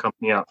rest of the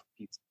company out for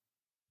pizza.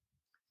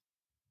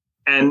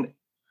 And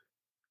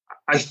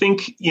I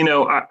think,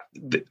 I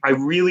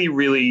really,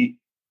 really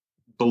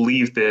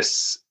believe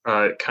this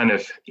kind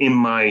of in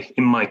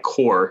my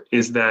core,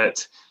 is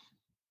that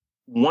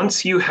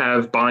once you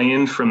have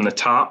buy-in from the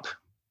top,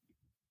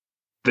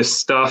 the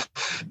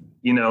stuff,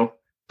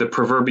 the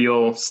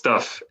proverbial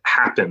stuff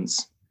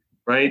happens,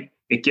 right?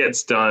 It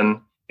gets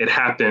done. It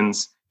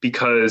happens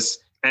because,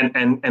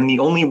 and the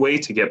only way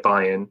to get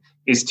buy-in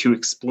is to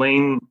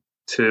explain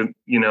to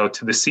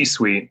the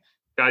C-suite,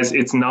 guys,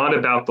 it's not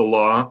about the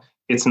law.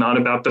 It's not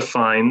about the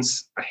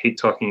fines. I hate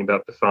talking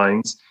about the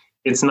fines.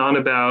 It's not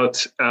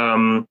about,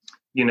 about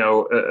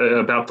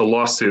the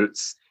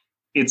lawsuits.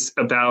 It's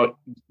about,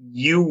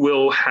 you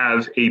will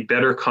have a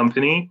better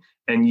company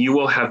and you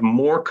will have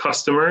more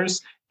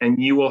customers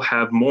and you will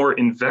have more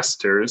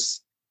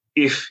investors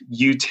if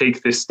you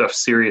take this stuff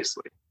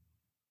seriously.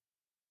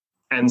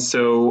 And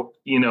so,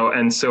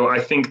 I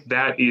think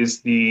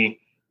that's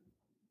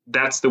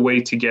the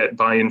way to get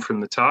buy-in from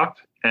the top.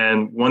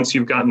 And once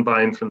you've gotten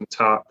buy-in from the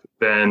top,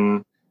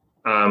 then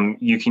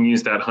you can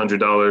use that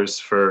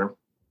 $100 for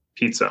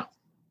pizza.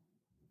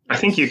 I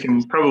think you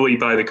can probably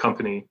buy the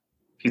company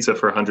pizza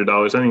for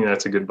 $100. I think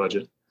that's a good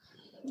budget.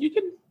 You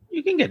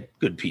can get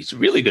good pizza,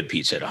 really good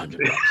pizza at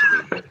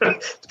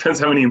 $100. Depends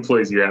how many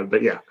employees you have,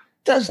 but yeah.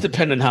 Does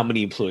depend on how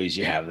many employees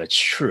you have. That's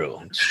true.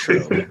 It's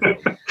true.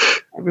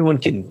 Everyone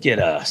can get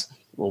a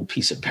little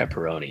piece of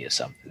pepperoni or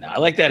something. Now, I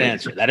like that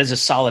answer. That is a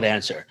solid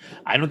answer.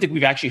 I don't think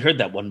we've actually heard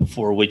that one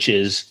before, which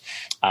is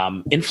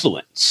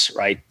influence,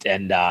 right?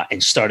 And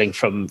starting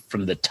from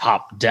the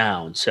top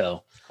down.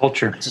 So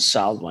culture. It's a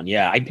solid one.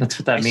 Yeah. That's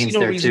what that means. I see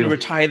no reason too. to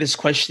retire this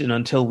question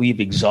until we've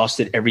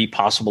exhausted every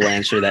possible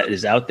answer that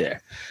is out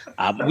there.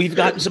 We've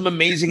gotten some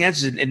amazing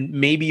answers, and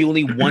maybe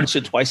only once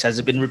or twice has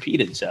it been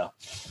repeated. So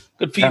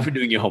good for you for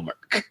doing your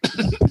homework.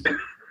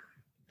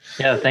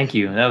 Yeah, thank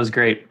you. That was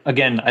great.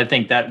 Again, I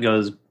think that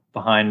goes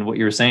behind what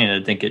you were saying.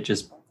 I think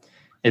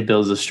it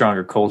builds a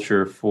stronger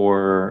culture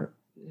for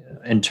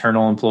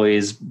internal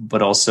employees,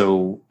 but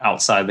also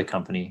outside the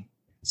company.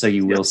 So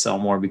you will sell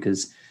more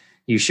because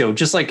you show,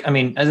 just like,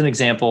 as an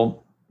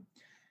example,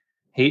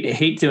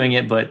 hate doing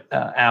it, but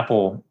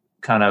Apple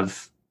kind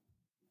of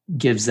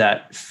gives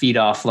that feed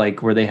off,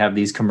 like where they have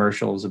these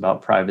commercials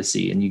about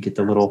privacy, and you get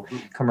the little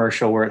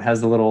commercial where it has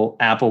the little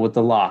apple with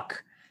the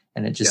lock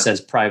and it just says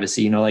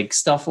privacy, like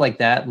stuff like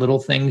that, little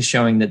things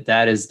showing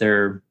that is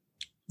their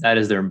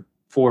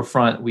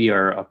forefront. We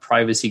are a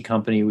privacy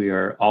company. We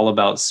are all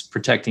about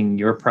protecting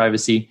your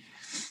privacy.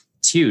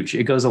 It's huge.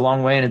 It goes a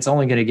long way, and it's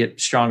only going to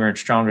get stronger and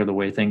stronger the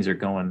way things are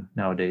going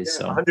nowadays.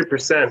 So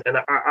 100%. And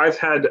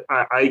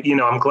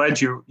I'm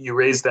glad you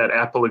raised that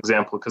Apple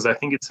example, because I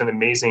think it's an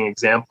amazing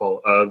example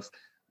of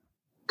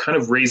kind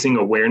of raising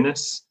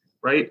awareness,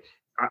 right?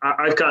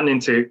 I've gotten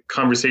into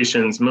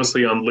conversations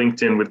mostly on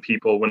LinkedIn with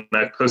people when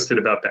I've posted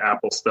about the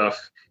Apple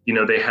stuff.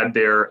 They had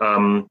their,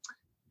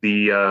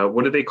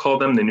 what do they call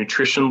them? The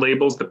nutrition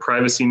labels, the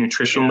privacy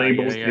nutrition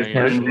labels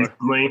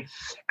recently.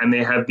 And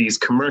they have these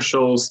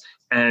commercials.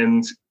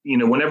 And,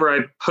 whenever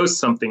I post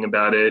something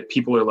about it,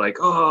 people are like,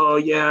 oh,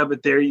 yeah,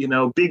 but they're,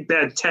 big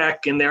bad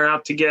tech and they're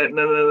out to get,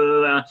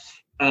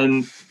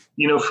 And,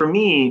 for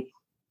me,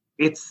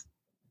 it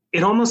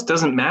almost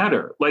doesn't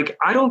matter. Like,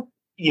 I don't,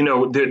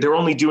 they're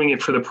only doing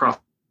it for the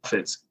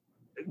profits.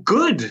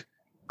 Good,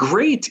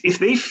 great. If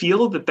they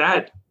feel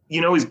that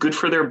is good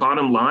for their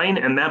bottom line,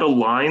 and that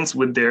aligns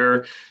with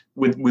their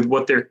with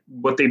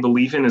what they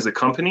believe in as a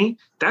company,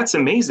 that's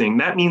amazing.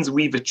 That means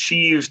we've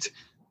achieved,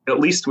 at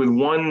least with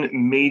one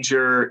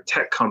major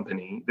tech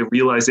company, the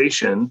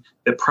realization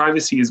that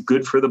privacy is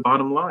good for the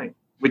bottom line,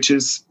 which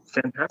is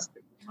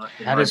fantastic.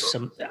 That is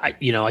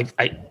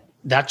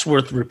that's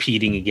worth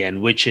repeating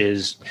again, which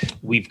is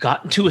we've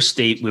gotten to a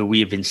state where we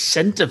have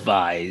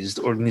incentivized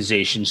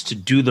organizations to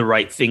do the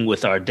right thing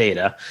with our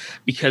data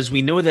because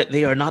we know that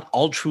they are not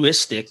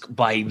altruistic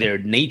by their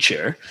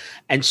nature.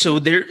 And so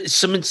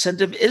some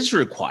incentive is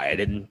required.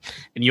 And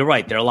you're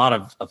right. There are a lot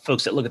of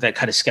folks that look at that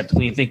kind of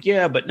skeptically and think,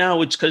 yeah, but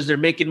now it's because they're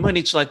making money.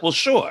 It's like, well,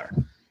 sure,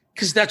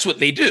 because that's what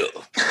they do.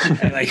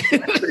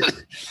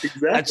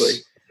 Exactly.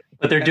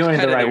 But they're doing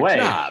it the right way.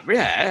 Job.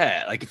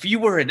 Yeah. Like if you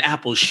were an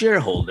Apple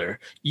shareholder,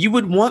 you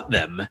would want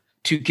them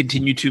to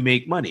continue to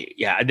make money.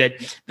 Yeah. That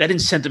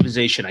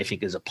incentivization, I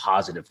think, is a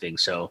positive thing.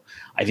 So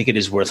I think it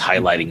is worth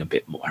highlighting a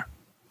bit more.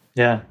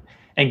 Yeah.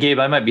 And Gabe,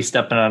 I might be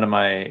stepping out of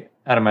my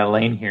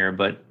lane here,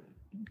 but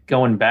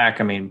going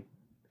back, I mean,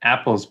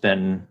 Apple's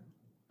been,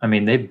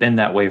 they've been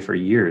that way for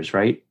years,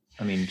 right?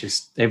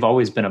 They've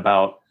always been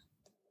about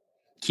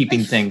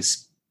keeping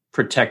things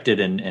protected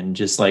and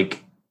just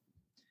like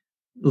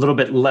a little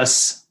bit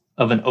less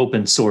of an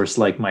open source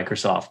like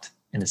Microsoft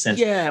in a sense.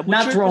 Yeah.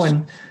 Not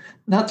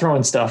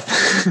throwing stuff.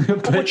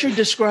 But what you're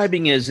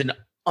describing is an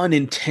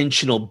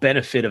unintentional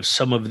benefit of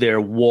some of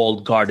their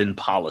walled garden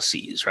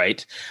policies,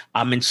 right?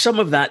 And some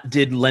of that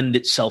did lend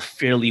itself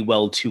fairly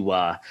well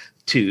to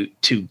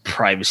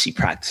privacy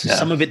practices. Yeah.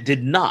 Some of it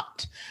did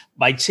not.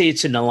 I'd say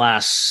it's in the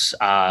last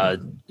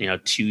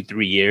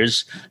 2-3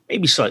 years,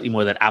 maybe slightly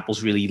more, that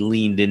Apple's really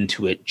leaned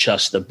into it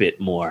just a bit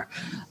more.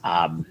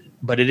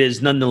 But it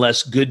is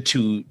nonetheless good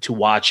to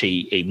watch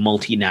a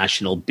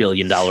multinational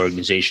billion-dollar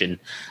organization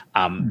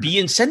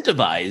be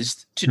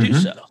incentivized to do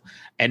so,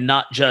 and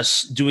not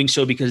just doing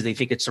so because they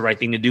think it's the right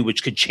thing to do,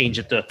 which could change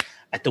at the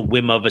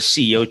whim of a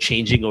CEO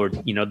changing or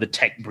the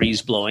tech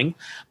breeze blowing.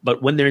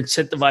 But when they're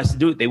incentivized to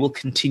do it, they will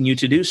continue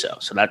to do so.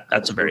 So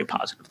that's a very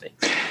positive thing.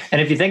 And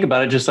if you think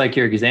about it, just like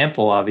your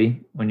example, Avi,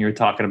 when you were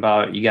talking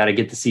about you got to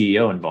get the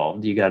CEO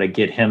involved, you got to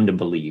get him to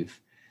believe.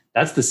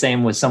 That's the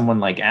same with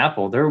someone like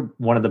Apple. They're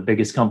one of the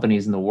biggest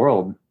companies in the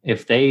world.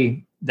 If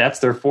that's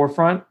their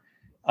forefront,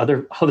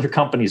 other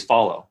companies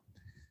follow.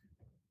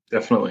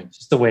 Definitely. It's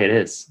just the way it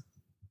is.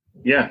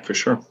 Yeah, for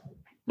sure.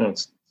 No,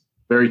 it's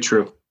very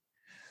true.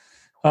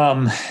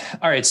 All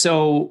right.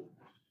 So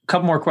a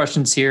couple more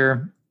questions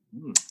here.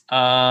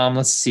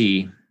 Let's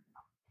see.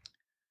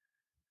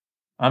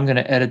 I'm going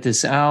to edit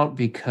this out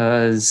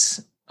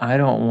because I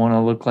don't want to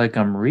look like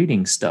I'm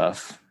reading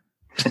stuff.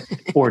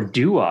 Or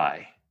do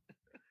I?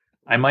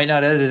 I might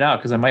not edit it out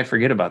because I might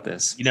forget about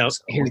this. Here's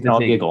the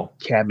thing, giggle.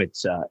 Cam,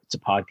 it's a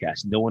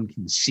podcast. No one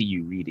can see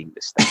you reading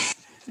this stuff.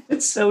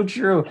 It's so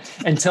true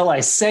until I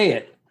say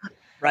it.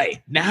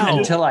 Right now,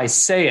 until I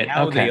say it,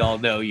 now they all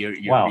know you're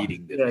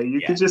reading this. Yeah,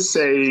 you could just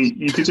say,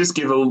 you could just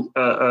give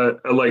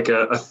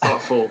a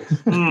thoughtful,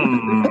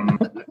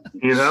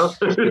 Well,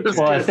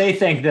 if they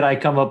think that I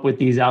come up with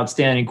these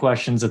outstanding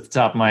questions at the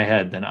top of my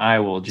head, then I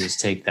will just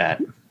take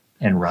that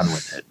and run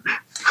with it.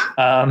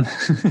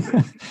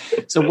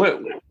 So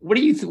what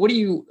do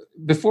you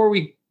before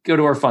we go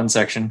to our fun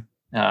section,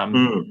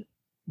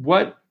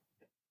 what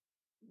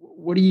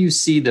do you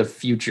see the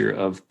future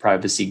of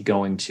privacy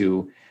going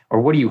to, or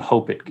what do you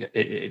hope it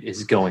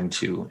is going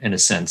to, in a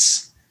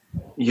sense?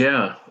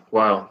 Yeah.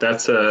 Wow.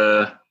 It's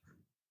a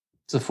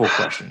full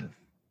question.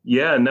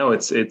 Yeah, no,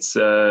 it's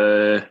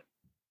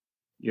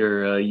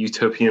your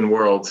utopian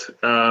world.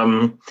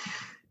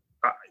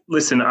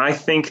 Listen, I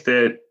think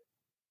that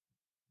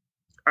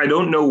I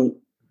don't know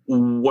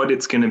what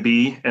it's going to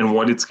be and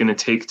what it's going to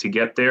take to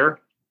get there,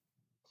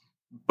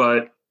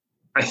 but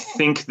I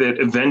think that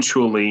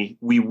eventually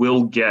we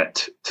will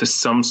get to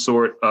some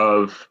sort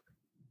of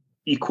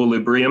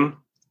equilibrium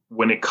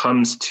when it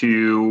comes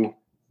to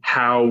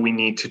how we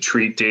need to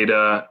treat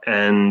data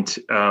and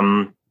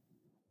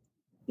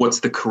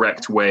what's the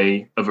correct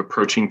way of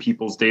approaching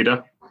people's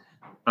data.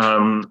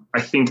 I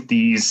think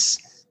these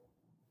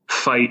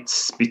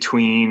fights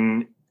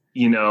between,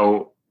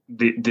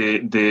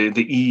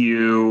 the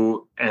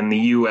EU and the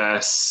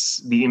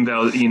US, the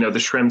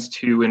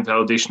Schrems II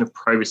invalidation of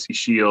Privacy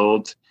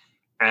Shield,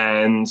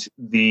 and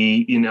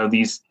the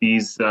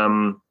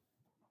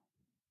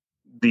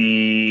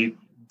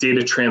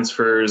data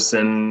transfers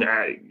and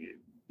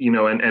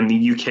and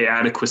the UK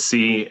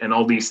adequacy and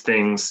all these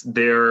things,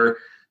 the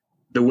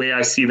way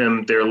I see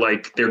them,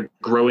 they're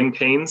growing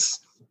pains,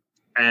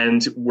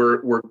 and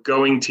we're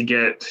going to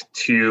get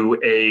to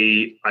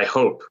I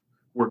hope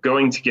we're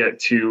going to get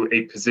to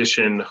a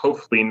position,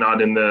 hopefully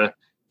not in the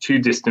too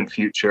distant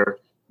future,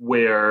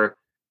 where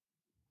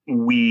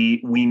we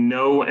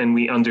know and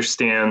we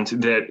understand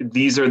that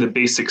these are the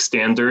basic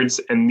standards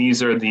and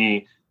these are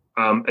the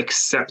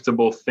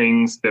acceptable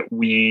things that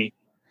we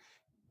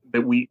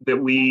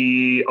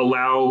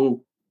allow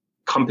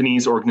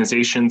companies,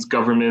 organizations,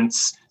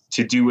 governments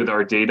to do with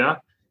our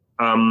data.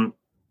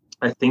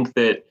 I think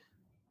that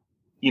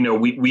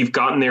we've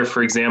gotten there,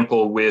 for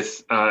example,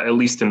 with at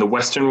least in the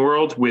Western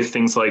world, with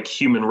things like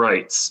human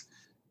rights,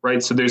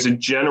 right? So there's a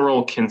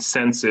general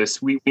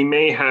consensus. We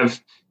may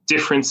have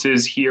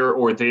differences here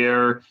or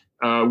there.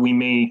 We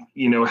may,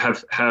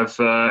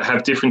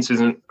 have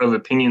differences of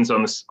opinions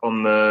on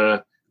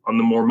the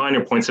more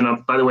minor points.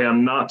 And by the way,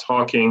 I'm not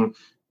talking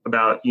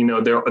about,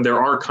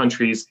 there are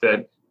countries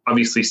that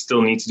obviously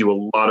still need to do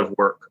a lot of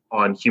work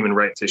on human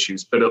rights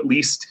issues, but at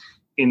least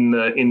in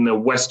the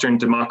Western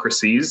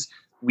democracies,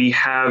 we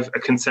have a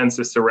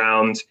consensus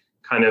around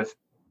kind of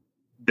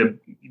the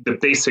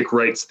basic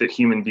rights that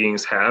human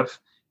beings have.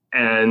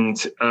 And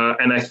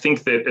I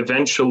think that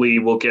eventually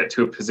we'll get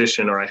to a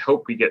position, or I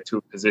hope we get to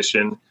a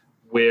position,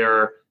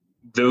 where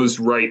those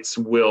rights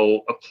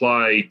will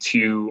apply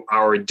to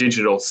our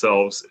digital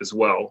selves as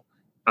well.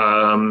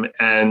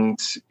 And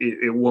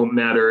it won't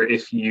matter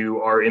if you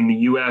are in the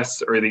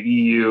US or the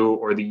EU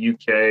or the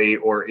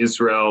UK or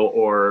Israel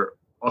or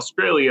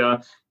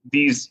Australia.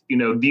 This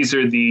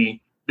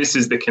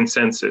is the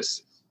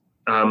consensus.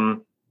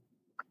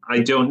 I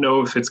don't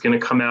know if it's going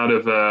to come out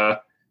of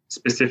a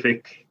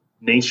specific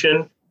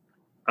nation.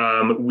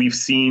 We're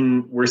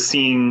seeing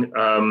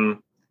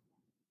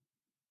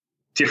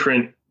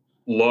different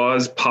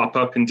laws pop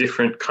up in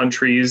different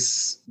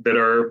countries that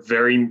are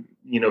very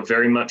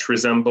much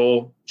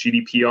resemble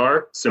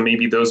GDPR. So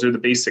maybe those are the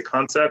basic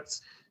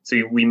concepts.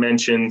 So we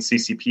mentioned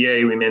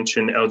CCPA, we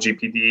mentioned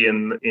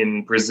LGPD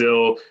in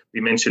Brazil,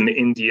 we mentioned the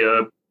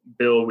India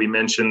bill, we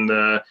mentioned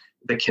the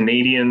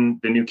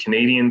new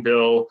Canadian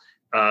bill,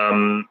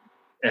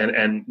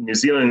 and New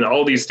Zealand,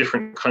 all these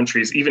different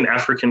countries, even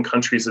African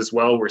countries as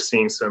well. We're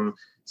seeing some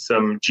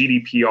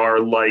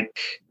GDPR-like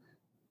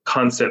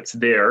concepts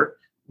there.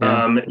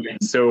 Yeah.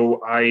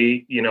 So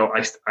I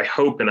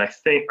hope, and I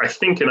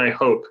think, and I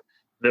hope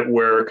that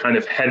we're kind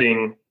of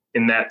heading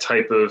in that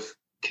type of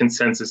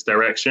consensus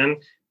direction.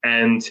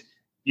 And,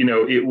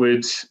 it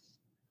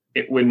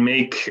would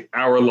make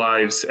our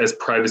lives as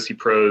privacy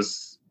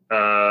pros,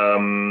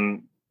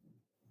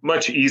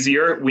 much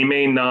easier. We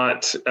may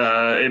not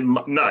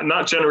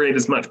generate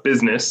as much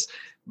business,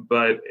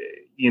 but,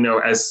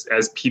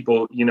 as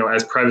people,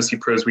 as privacy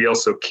pros, we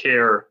also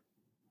care.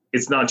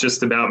 It's not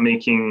just about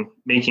making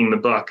the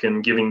buck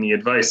and giving the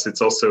advice.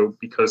 It's also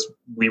because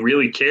we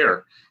really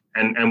care,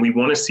 and we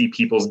want to see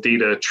people's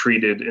data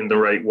treated in the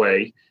right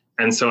way.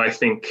 And so I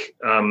think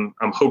I'm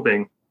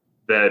hoping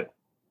that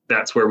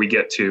that's where we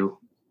get to,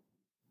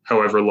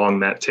 however long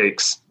that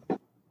takes.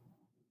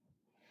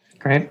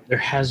 Great. There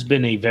has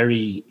been a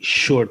very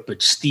short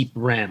but steep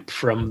ramp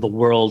from the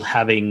world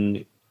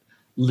having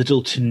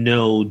little to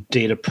no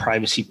data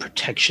privacy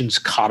protections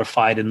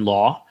codified in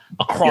law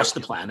across the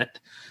planet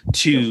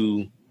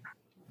to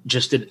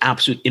just an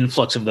absolute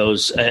influx of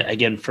those,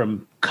 again,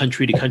 from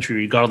country to country,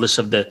 regardless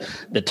of the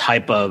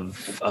type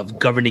of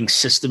governing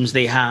systems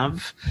they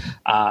have,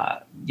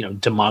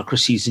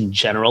 democracies in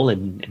general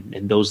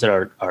and those that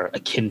are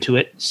akin to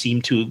it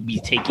seem to be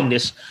taking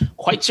this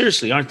quite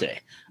seriously, aren't they?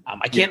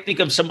 I can't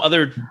think of some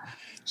other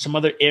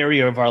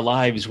area of our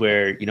lives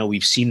where,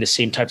 we've seen the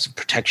same types of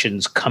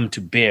protections come to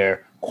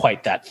bear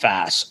quite that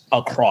fast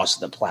across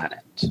the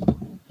planet.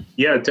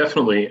 Yeah,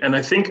 definitely. And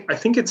I think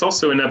it's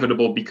also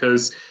inevitable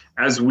because,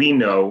 as we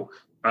know,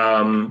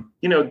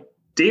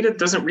 data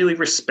doesn't really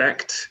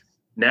respect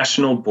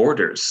national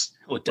borders.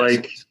 Oh, it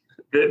doesn't. Like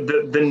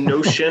the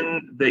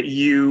notion that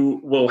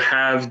you will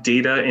have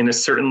data in a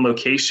certain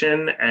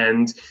location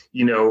and,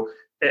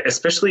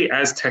 especially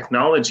as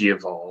technology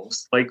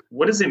evolves, like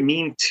what does it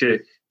mean to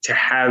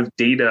have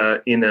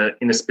data in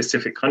a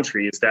specific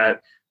country? Is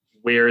that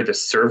where the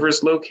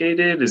server's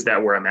located? Is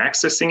that where I'm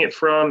accessing it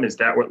from? Is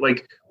that what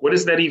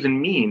does that even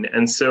mean?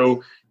 And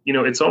so,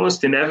 it's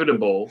almost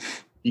inevitable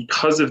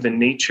because of the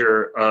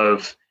nature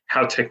of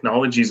how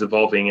technology is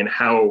evolving and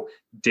how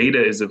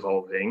data is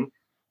evolving,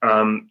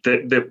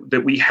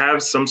 that we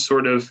have some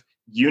sort of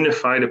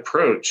unified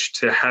approach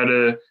to how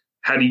to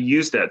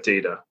use that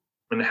data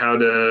and how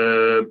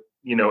to,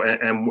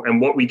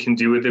 and what we can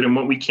do with it and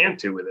what we can't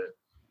do with it.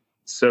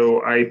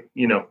 So I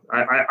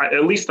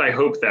at least I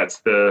hope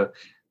that's the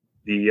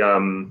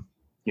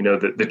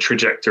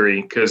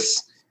trajectory,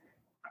 because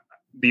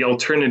the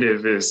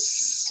alternative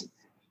is,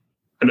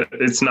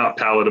 it's not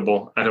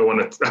palatable. I don't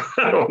want to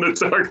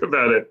talk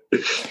about it.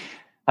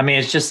 I mean,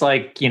 it's just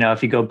like,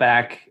 if you go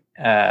back,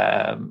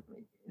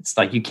 it's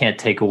like you can't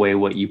take away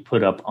what you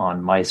put up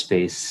on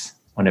MySpace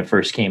when it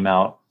first came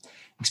out.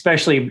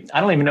 Especially,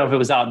 I don't even know if it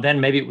was out then.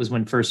 Maybe it was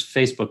when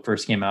Facebook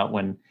first came out.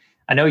 When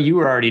I know you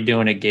were already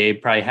doing it, Gabe.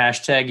 Probably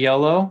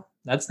 #YOLO.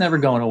 That's never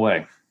going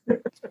away.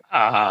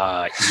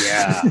 Yeah,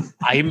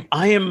 I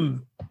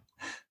am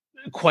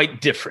quite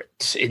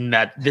different in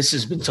that this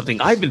has been something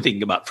I've been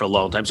thinking about for a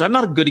long time. So I'm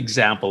not a good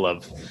example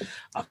of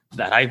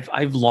that.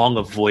 I've long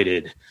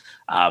avoided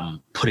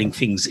putting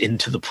things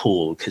into the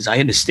pool, because I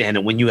understand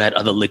that when you add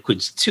other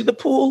liquids to the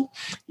pool,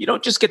 you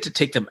don't just get to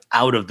take them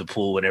out of the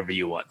pool whenever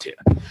you want to.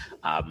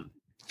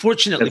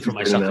 Fortunately That's for a good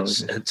myself,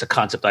 analogy. it's a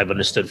concept I've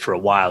understood for a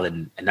while,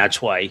 and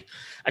that's why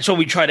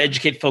we try to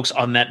educate folks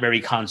on that very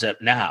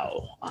concept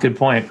now. Good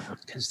point.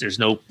 Because there's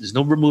no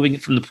removing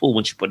it from the pool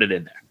once you put it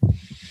in there.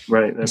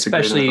 Right. That's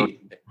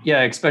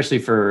especially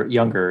for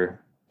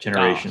younger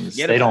generations.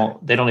 They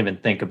don't even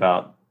think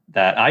about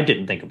that. I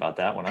didn't think about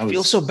that when I was.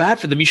 Feel so bad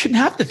for them. You shouldn't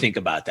have to think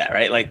about that,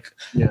 right? Like,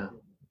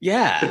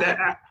 yeah. But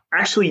that,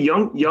 actually,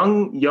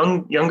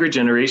 younger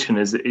generation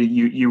is.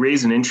 You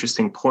raise an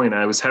interesting point.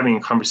 I was having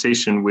a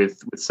conversation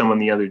with someone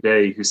the other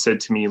day who said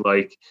to me,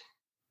 like,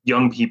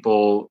 young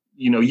people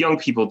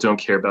don't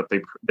care about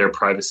their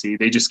privacy.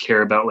 They just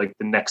care about like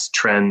the next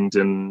trend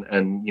and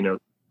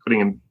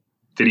putting a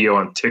video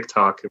on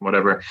TikTok and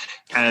whatever.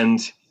 And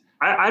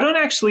I don't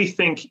actually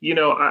think,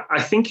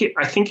 I think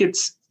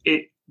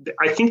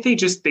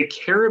they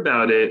care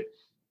about it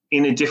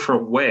in a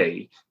different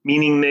way,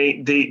 meaning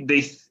they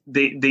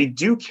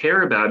do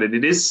care about it.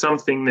 It is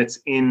something that's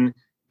in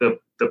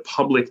the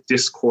public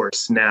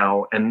discourse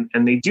now. And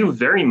they do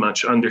very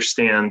much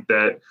understand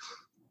that,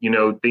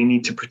 they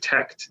need to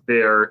protect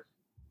their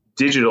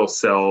digital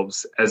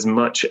selves as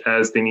much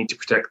as they need to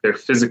protect their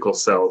physical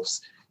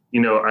selves.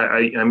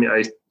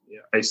 I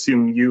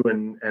assume you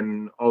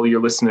and all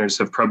your listeners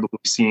have probably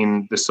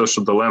seen The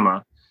Social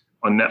Dilemma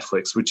on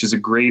Netflix, which is a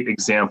great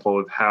example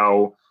of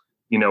how,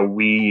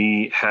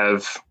 we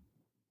have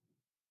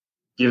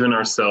given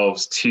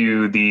ourselves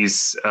to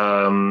these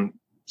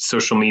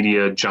social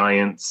media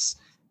giants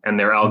and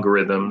their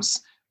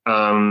algorithms.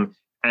 And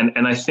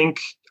I think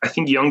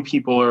young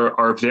people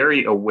are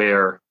very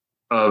aware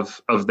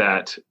of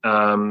that.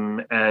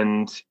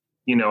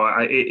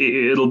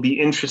 It'll be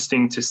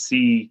interesting to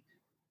see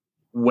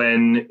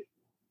when,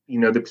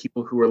 the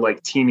people who are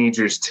like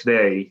teenagers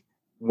today,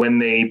 when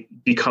they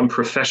become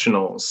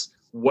professionals,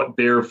 what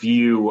their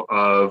view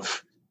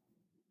of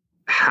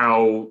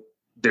how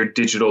their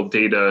digital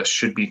data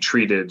should be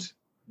treated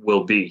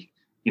will be.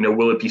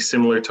 Will it be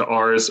similar to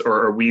ours,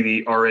 or are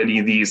we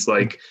already these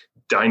like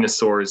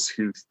dinosaurs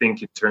who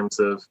think in terms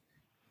of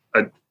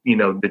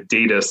the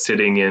data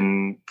sitting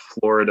in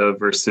Florida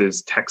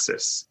versus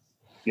Texas,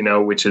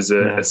 which is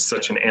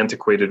such an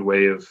antiquated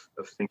way of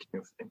thinking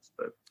of things.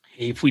 But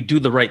if we do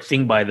the right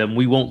thing by them,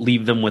 we won't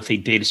leave them with a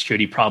data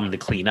security problem to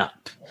clean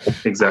up.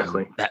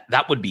 Exactly.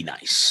 That would be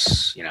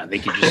nice. They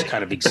could just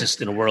kind of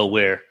exist in a world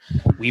where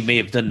we may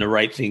have done the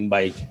right thing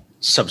by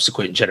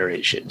subsequent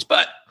generations.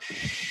 But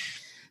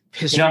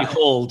history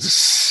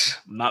holds.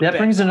 That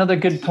brings another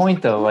good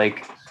point, though.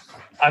 Like,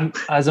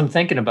 as I'm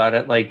thinking about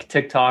it, like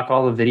TikTok,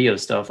 all the video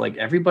stuff, like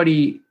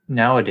everybody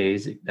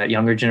nowadays, that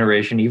younger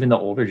generation, even the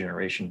older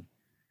generation,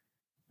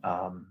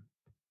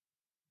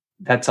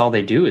 that's all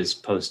they do is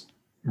post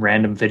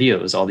random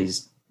videos, all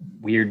these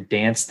weird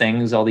dance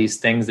things, all these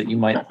things that you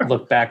might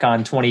look back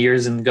on 20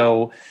 years and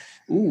go,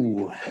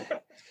 ooh,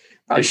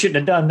 I shouldn't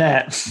have done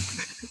that.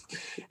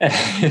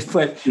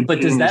 but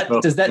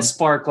does that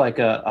spark like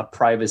a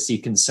privacy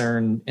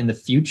concern in the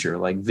future,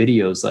 like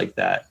videos like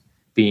that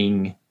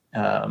being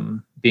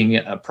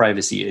a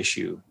privacy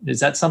issue?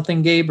 Is that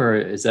something, Gabe, or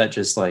is that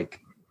just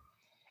like?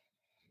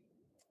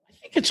 I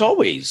think it's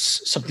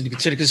always something to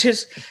consider,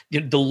 because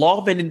the law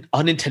of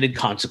unintended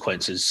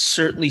consequences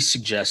certainly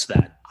suggests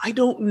that. I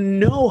don't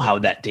know how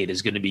that data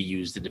is going to be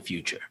used in the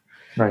future.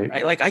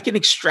 Right? Like, I can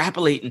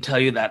extrapolate and tell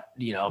you that,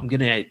 I'm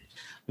going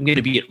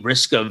to be at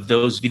risk of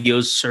those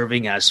videos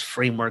serving as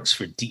frameworks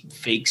for deep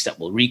fakes that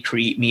will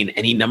recreate me in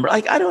any number.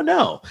 Like, I don't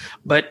know.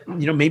 But,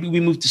 maybe we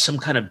move to some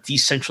kind of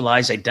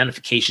decentralized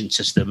identification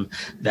system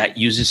that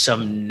uses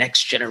some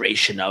next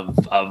generation of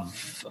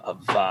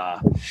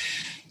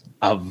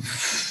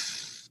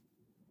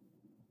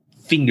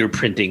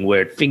fingerprinting,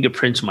 where it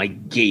fingerprints my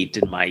gait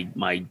and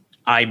my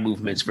eye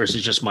movements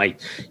versus just my,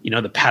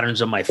 the patterns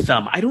of my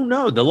thumb. I don't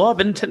know. The law of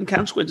unintended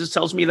consequences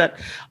tells me that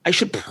I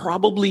should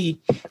probably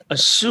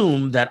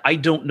assume that I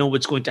don't know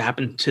what's going to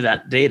happen to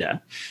that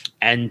data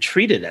and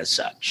treat it as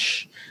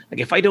such. Like,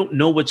 if I don't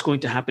know what's going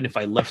to happen if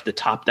I left the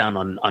top down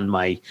on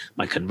my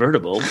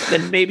convertible,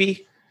 then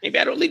maybe I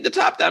don't leave the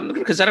top down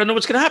because I don't know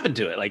what's going to happen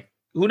to it. Like,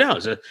 who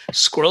knows? A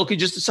squirrel could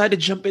just decide to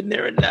jump in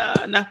there and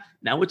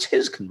now it's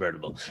his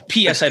convertible.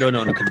 P.S. I don't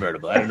own a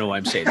convertible. I don't know why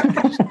I'm saying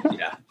that.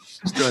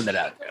 Just throwing that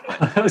out there.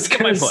 But I was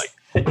my point.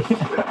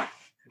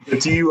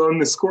 Do you own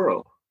the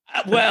squirrel?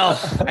 Well,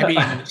 I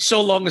mean,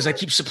 so long as I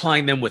keep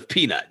supplying them with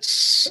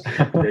peanuts.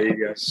 There you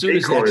go. As soon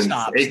as that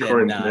stops,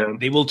 then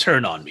they will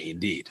turn on me,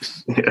 indeed.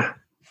 Yeah.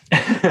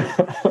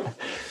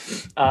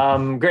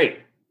 Great.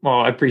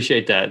 Well, I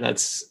appreciate that.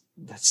 That's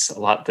a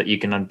lot that you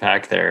can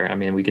unpack there. I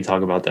mean, we could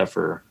talk about that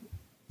for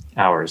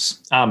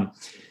hours. All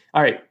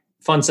right,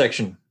 fun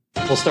section.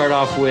 We'll start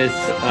off with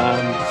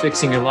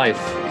fixing your life.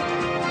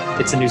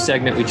 It's a new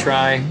segment we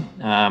try.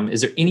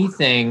 Is there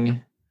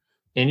anything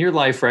in your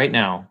life right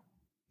now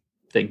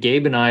that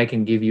Gabe and I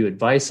can give you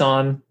advice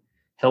on,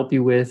 help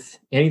you with,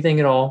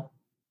 anything at all?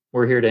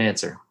 We're here to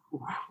answer.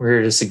 We're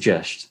here to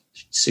suggest.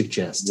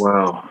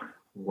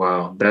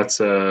 Wow.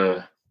 That's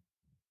a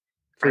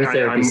free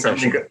therapy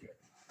session.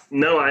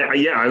 No,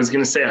 I was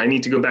going to say I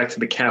need to go back to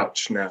the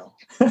couch now.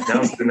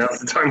 Now's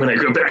the time when I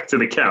go back to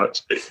the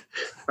couch.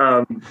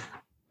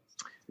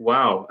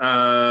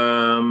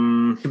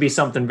 Wow. Could be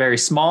something very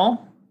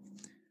small.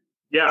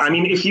 Yeah, I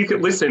mean, if you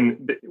could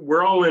listen,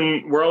 we're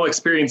all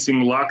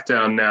experiencing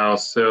lockdown now.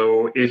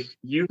 So if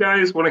you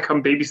guys want to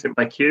come babysit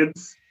my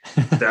kids,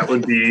 that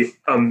would be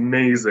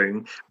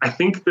amazing. I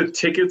think the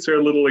tickets are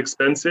a little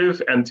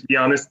expensive, and to be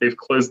honest, they've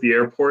closed the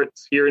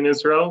airports here in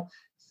Israel,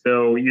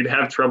 so you'd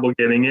have trouble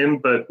getting in.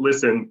 But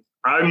listen,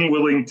 I'm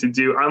willing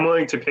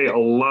to pay a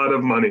lot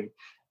of money.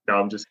 No,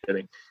 I'm just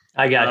kidding.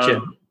 I got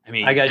you.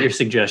 I got your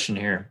suggestion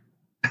here.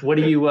 What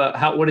do you? What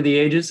are the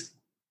ages?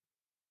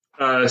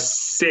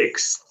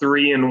 6,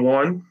 3, and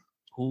 1.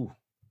 Ooh.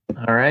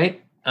 All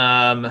right.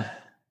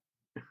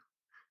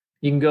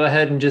 You can go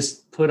ahead and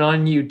just put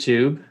on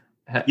YouTube.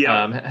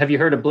 Have you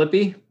heard of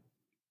Blippi?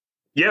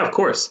 Yeah, of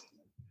course.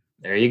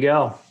 There you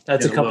go.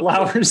 That's a couple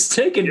hours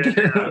taken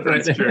care of.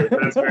 That's true.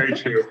 That's very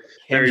true.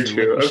 Very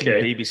true.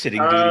 Okay.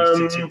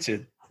 Babysitting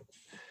duties.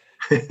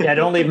 Yeah,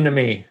 don't leave them to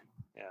me.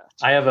 Yeah.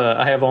 I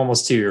have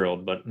almost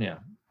 2-year-old, but yeah.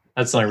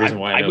 That's the only reason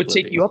why I would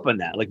take you up on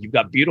that. Like, you've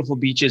got beautiful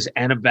beaches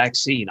and a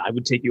vaccine. I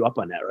would take you up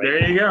on that, right?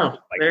 There you go.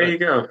 There you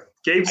go.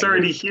 Gabe's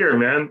already here,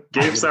 man.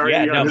 Gabe's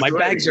already on his way. My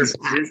bags are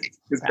packed.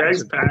 His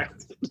bag's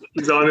packed.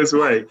 He's on his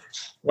way.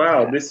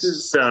 Wow, this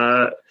is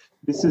a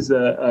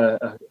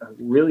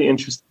really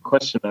interesting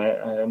question.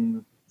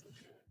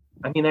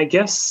 I mean, I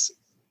guess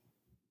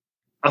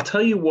I'll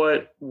tell you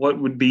what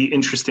would be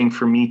interesting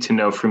for me to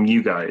know from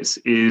you guys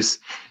is,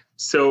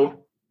 so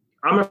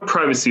I'm a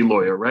privacy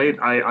lawyer, right?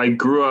 I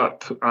grew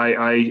up,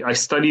 I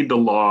studied the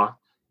law,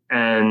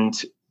 and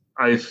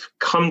I've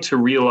come to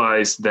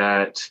realize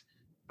that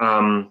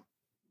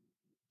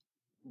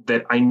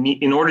that I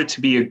need, in order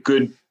to be a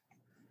good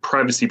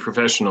privacy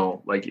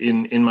professional, like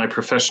in my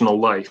professional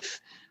life,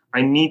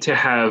 I need to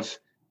have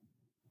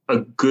a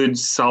good,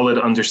 solid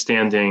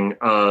understanding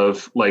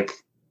of like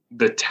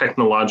the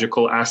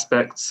technological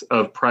aspects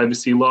of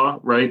privacy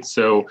law, right?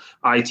 So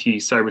IT,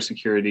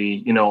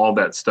 cybersecurity, all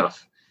that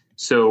stuff.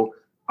 So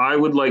I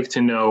would like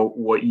to know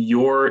what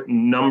your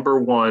number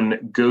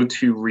one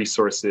go-to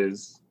resource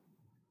is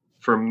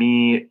for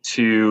me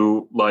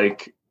to,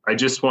 like,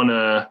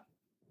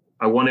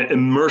 I want to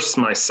immerse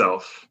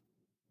myself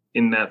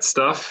in that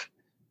stuff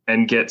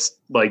and get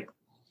like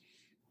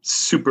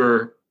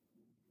super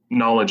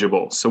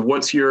knowledgeable. So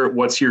what's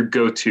your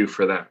go-to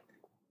for that?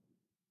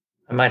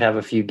 I might have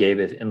a few, Gabe,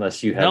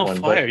 unless you have one.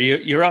 No, fire.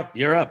 You're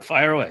up.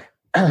 Fire away.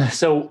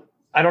 So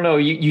I don't know.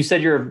 You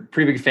said you're a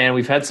pretty big fan.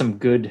 We've had some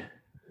good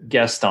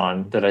guests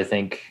on that I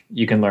think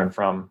you can learn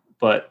from.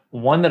 But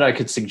one that I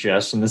could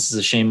suggest, and this is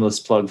a shameless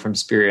plug from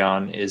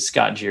Spirion, is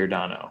Scott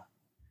Giordano.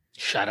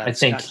 Shout out to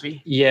Scott.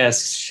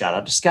 Yes, shout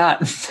out to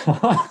Scott.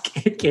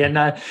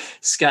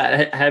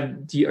 Scott,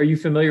 are you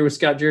familiar with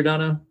Scott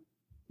Giordano?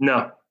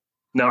 No.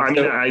 I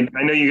mean,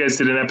 I know you guys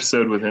did an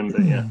episode with him,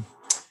 but yeah.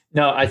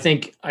 No, I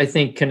think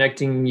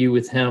connecting you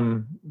with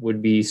him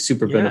would be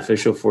super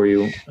beneficial for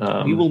you.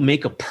 We will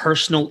make a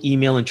personal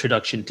email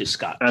introduction to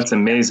Scott. That's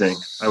amazing.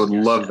 I would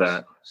love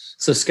that.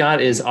 So Scott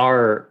is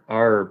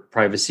our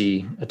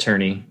privacy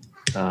attorney,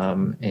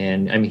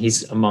 and I mean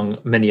he's among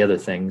many other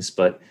things.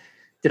 But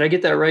did I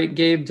get that right,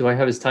 Gabe? Do I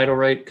have his title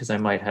right? Because I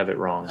might have it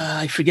wrong.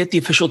 I forget the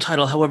official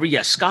title. However,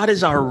 yes, Scott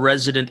is our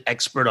resident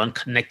expert on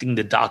connecting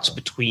the dots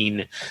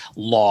between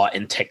law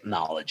and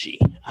technology.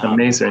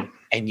 Amazing.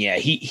 And yeah,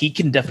 he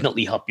can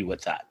definitely help you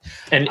with that.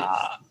 And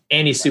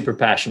he's super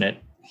passionate.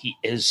 He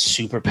is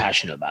super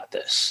passionate about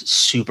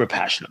this.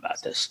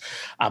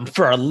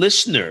 For our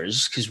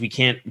listeners, because we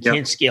can't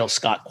scale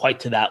Scott quite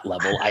to that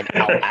level.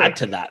 I'll add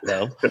to that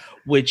though,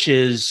 which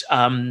is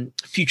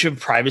Future of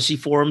Privacy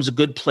Forum's a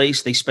good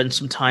place. They spend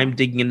some time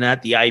digging in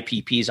that. The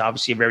IPP is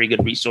obviously a very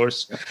good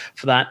resource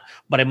for that.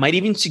 But I might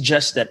even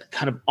suggest that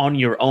kind of on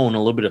your own, a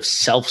little bit of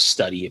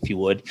self-study, if you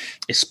would,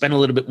 is spend a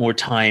little bit more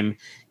time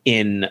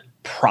in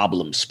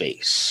problem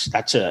space.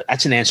 That's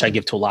an answer I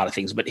give to a lot of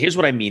things. But here's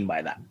what I mean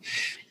by that.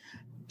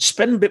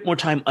 Spend a bit more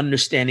time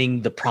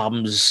understanding the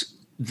problems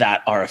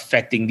that are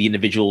affecting the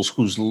individuals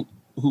who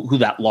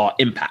that law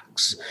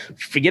impacts.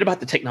 Forget about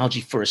the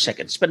technology for a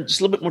second. Spend just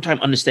a little bit more time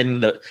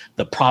understanding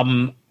the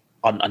problem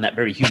on that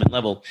very human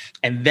level,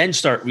 and then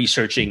start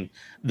researching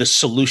the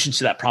solutions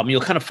to that problem.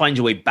 You'll kind of find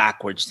your way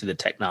backwards to the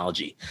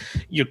technology.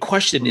 Your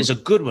question is a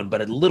good one,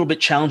 but a little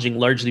bit challenging,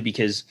 largely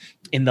because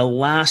in the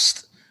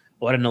last,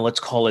 let's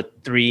call it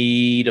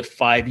 3 to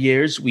 5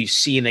 years, we've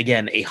seen,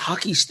 again, a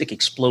hockey stick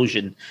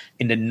explosion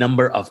in the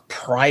number of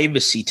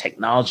privacy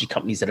technology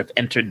companies that have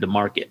entered the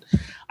market.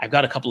 I've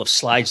got a couple of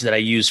slides that I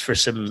use for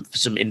some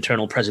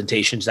internal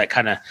presentations that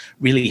kind of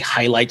really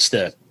highlights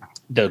the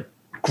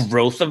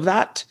growth of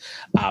that.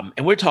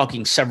 And we're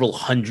talking several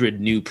hundred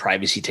new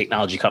privacy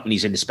technology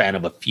companies in the span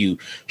of a few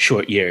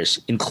short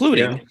years,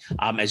 including,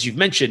 as you've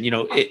mentioned,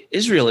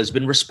 Israel has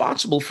been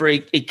responsible for a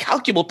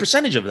calculable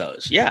percentage of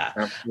those.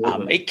 Yeah.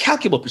 A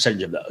calculable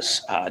percentage of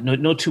those.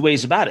 No two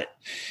ways about it.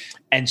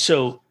 And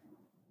so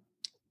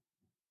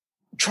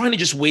trying to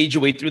just wage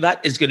your way through that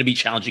is going to be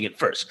challenging at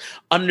first.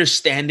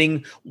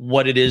 Understanding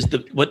what it is,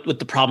 what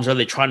the problems are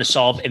they're trying to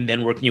solve, and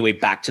then working your way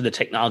back to the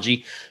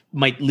technology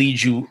might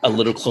lead you a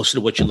little closer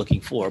to what you're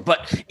looking for.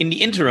 But in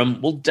the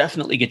interim, we'll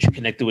definitely get you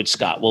connected with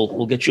Scott.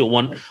 We'll get you a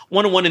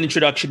one-on-one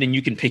introduction, and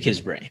you can pick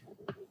his brain.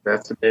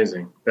 That's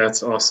amazing.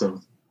 That's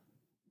awesome.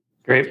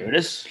 Great. There it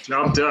is.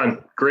 Job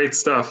done. Great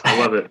stuff. I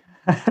love it.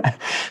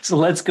 So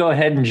let's go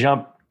ahead and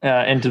jump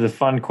into the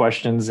fun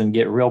questions and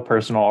get real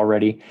personal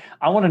already.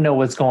 I want to know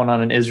what's going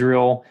on in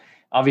Israel.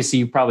 Obviously,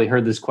 you probably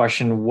heard this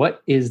question.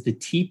 What is the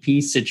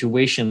TP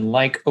situation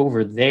like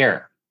over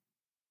there?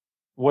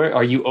 Where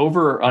are you,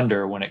 over or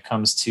under when it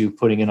comes to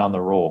putting it on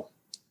the roll?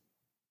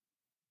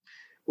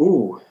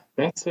 Ooh,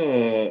 that's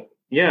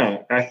yeah.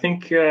 I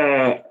think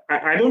I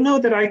don't know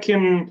that I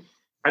can.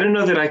 I don't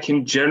know that I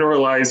can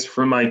generalize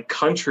for my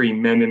country,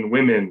 men and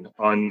women,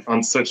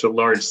 on such a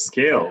large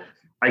scale.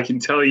 I can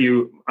tell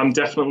you, I'm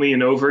definitely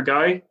an over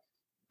guy.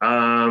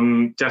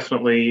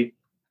 Definitely,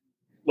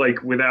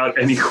 like, without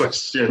any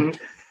question.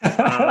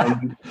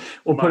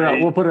 We'll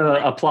put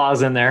an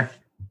applause in there.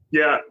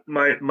 Yeah,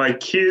 my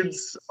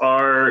kids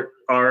are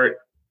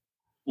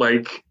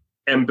like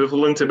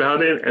ambivalent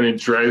about it, and it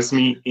drives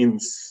me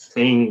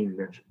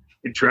insane.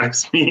 It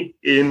drives me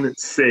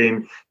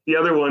insane. The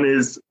other one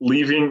is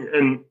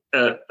leaving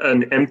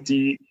an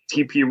empty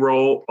TP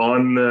roll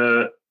on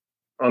the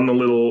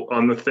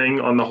thing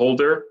on the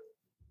holder.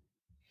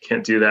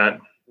 Can't do that.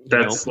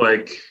 That's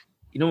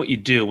you know what you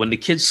do when the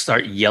kids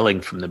start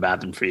yelling from the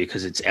bathroom for you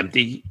because it's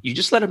empty. You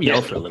just let them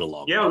yell for a little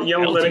longer.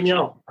 Let them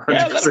yell. 100%.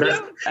 Yeah, let them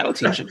yell. That'll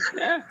teach them.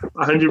 Yeah,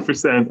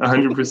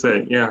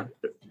 100%. Yeah.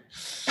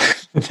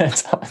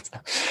 That's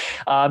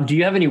awesome. Do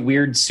you have any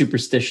weird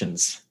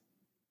superstitions?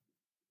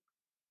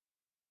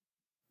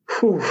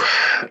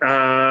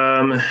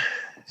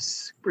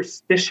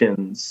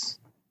 Superstitions.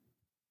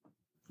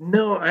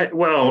 No,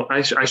 I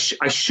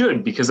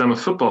should, because I'm a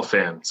football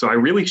fan. So I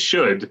really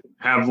should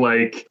have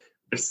like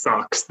the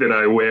socks that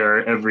I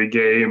wear every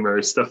game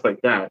or stuff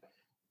like that.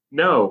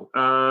 No,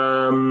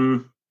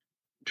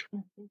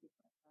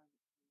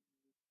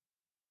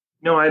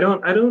 no, I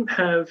don't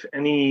have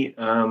any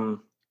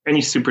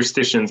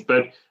superstitions,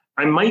 but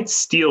I might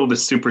steal the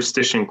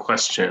superstition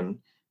question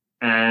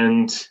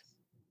and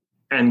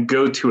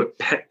go to a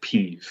pet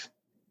peeve,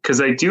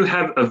 because I do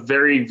have a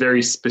very,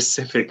 very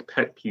specific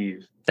pet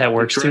peeve that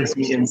works too. Drives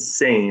me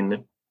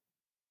insane.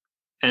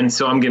 And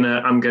so I'm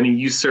gonna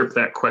usurp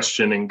that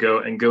question and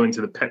go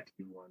into the pet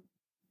peeve one.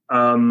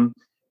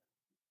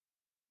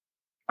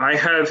 I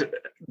have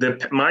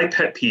my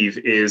pet peeve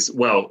is,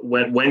 well,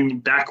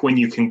 when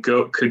you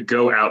could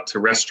go out to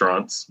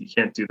restaurants. You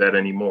can't do that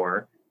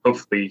anymore.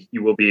 Hopefully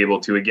you will be able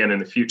to again in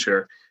the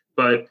future.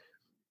 But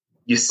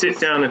you sit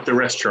down at the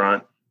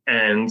restaurant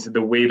and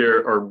the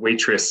waiter or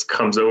waitress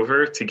comes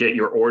over to get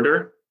your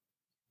order,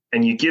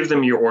 and you give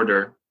them your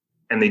order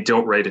and they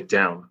don't write it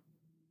down.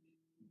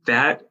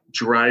 That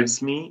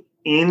drives me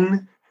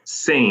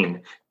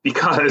insane,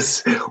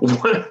 because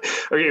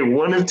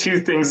one of two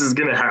things is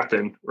going to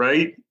happen,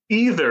 right?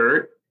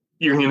 Either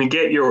you're going to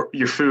get your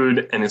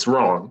food and it's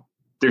wrong.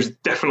 There's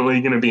definitely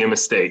going to be a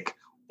mistake.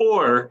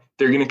 Or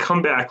they're going to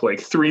come back like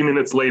 3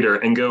 minutes later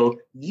and go,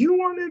 "You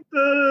wanted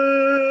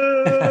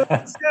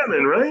the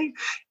salmon, right?"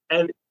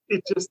 And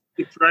it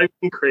drives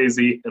me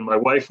crazy, and my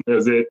wife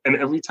knows it. And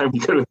every time we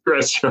go to the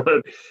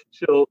restaurant,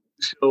 she'll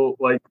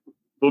like,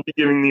 we'll be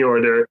giving the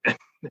order,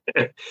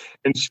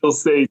 and she'll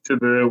say to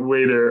the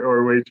waiter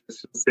or waitress,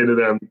 she'll say to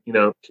them,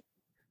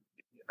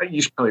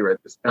 you should probably write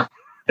this down.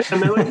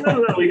 And they're like,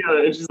 no, we got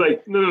it. And she's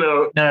like, no,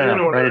 you're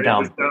gonna want to write it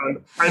down.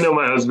 I know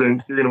my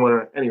husband. You're gonna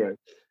want to anyway.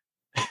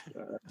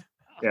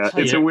 Yeah,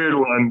 it's a weird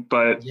one,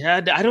 but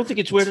yeah, I don't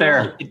think it's weird.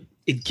 Fair.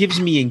 It gives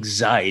me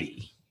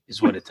anxiety.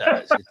 Is what it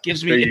does. It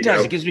gives me. It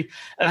does. It gives me.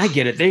 And I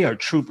get it. They are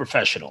true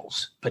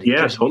professionals, but it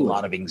gives me a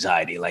lot of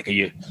anxiety. Like, are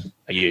you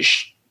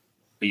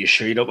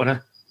sure you don't want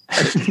to?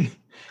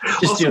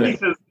 Just do it.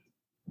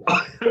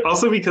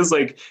 Also because,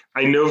 like,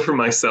 I know for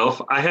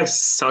myself, I have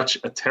such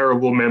a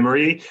terrible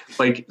memory.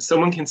 Like,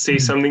 someone can say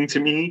something to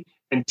me,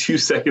 and 2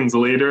 seconds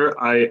later,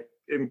 I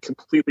am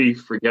completely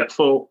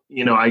forgetful.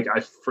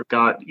 I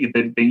forgot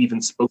that they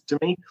even spoke to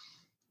me.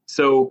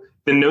 So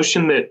the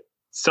notion that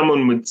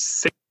someone would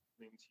say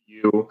something to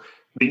you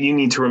that you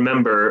need to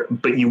remember,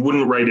 but you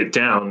wouldn't write it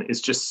down, is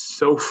just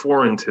so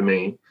foreign to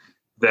me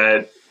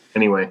that,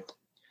 anyway.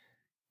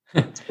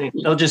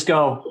 They'll just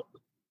go,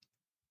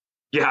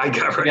 yeah, I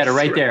got it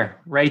right there.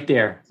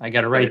 I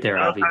got it right there,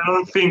 Avi. I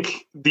don't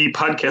think the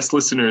podcast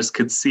listeners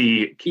could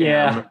see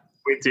Cam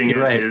pointing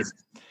at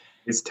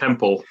his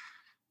temple.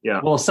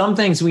 Yeah. Well, some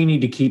things we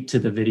need to keep to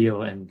the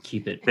video and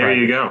keep it there.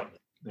 You go.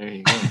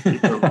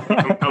 Keep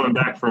them coming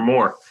back for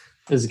more.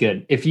 This is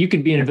good. If you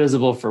could be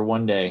invisible for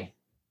one day,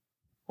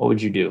 what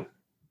would you do?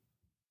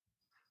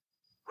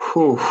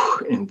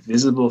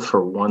 Invisible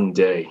for one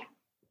day.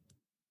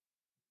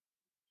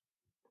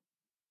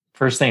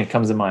 First thing that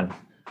comes to mind.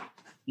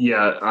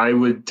 Yeah, I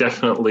would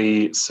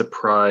definitely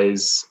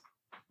surprise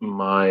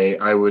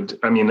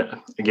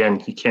again,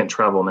 you can't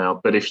travel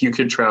now, but if you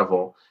could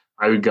travel,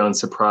 I would go and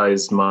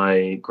surprise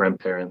my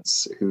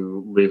grandparents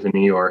who live in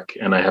New York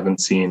and I haven't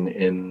seen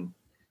in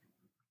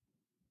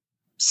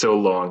so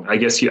long. I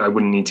guess I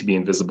wouldn't need to be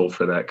invisible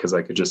for that because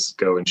I could just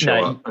go and show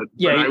up.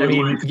 Yeah, I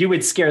mean, you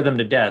would scare them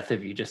to death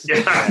if you just.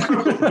 Yeah.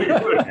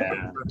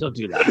 Don't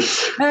do that.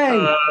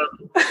 Hey.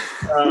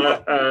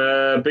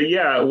 But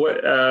yeah,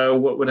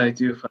 what would I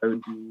do if I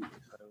would be?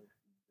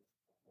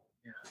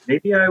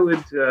 Maybe I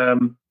would.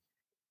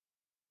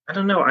 I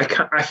don't know.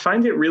 I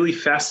find it really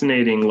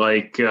fascinating,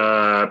 like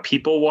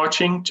people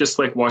watching, just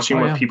like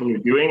watching what people are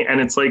doing. And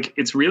it's like,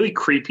 it's really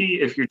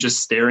creepy if you're just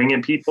staring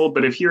at people,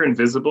 but if you're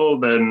invisible,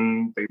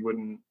 then they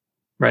wouldn't.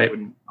 Right. I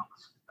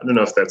don't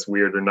know if that's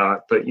weird or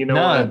not, but you know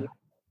what?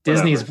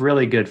 Disney's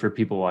really good for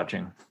people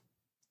watching.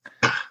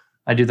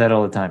 I do that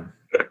all the time.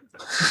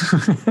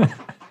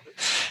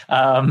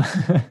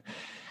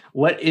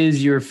 What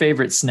is your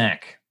favorite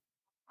snack?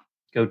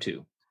 Go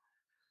to.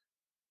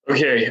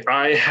 Okay,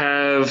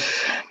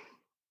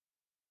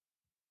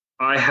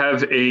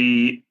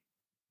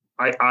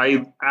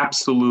 I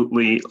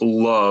absolutely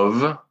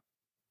love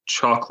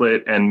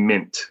chocolate and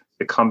mint,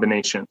 the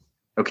combination,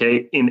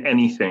 okay, in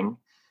anything.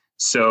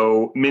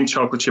 So mint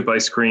chocolate chip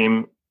ice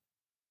cream,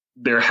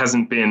 there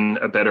hasn't been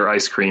a better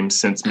ice cream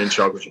since mint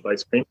chocolate chip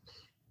ice cream.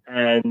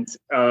 And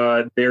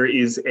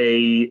there's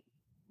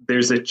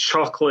a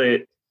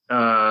chocolate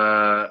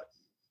that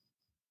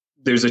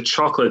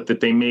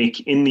they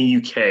make in the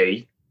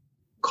UK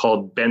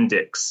called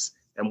Bendix.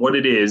 And what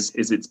it is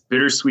it's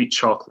bittersweet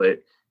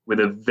chocolate with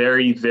a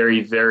very,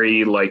 very,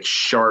 very like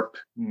sharp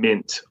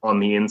mint on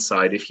the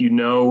inside. If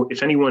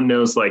anyone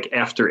knows like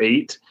After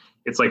Eight,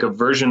 it's like a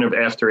version of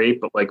After Eight,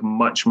 but like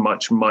much,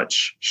 much,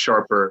 much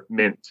sharper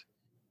mint.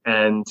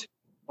 And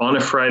on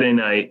a Friday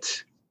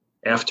night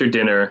after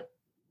dinner,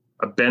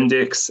 a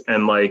Bendix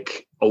and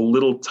like a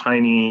little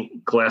tiny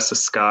glass of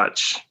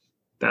scotch,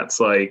 that's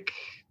like,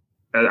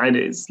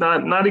 it's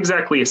not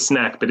exactly a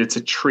snack, but it's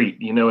a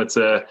treat. You know, it's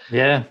a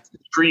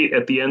treat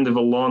at the end of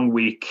a long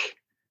week.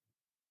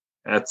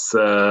 That's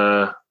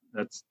all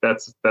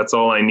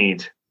I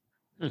need.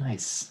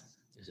 Nice.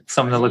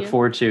 Something to look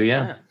forward to.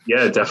 Yeah.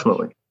 Yeah,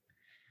 definitely.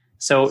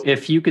 So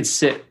if you could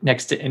sit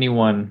next to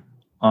anyone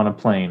on a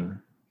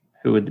plane,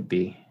 who would it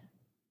be?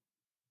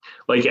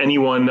 Like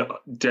anyone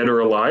dead or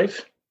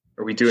alive?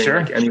 Are we doing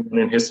like anyone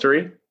in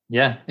history?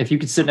 Yeah. If you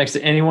could sit next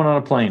to anyone on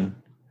a plane,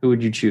 who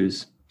would you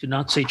choose? Do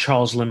not say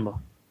Charles Limbaugh.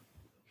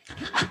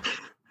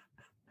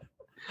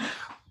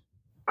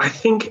 I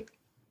think,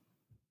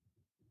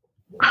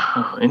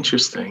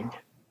 interesting.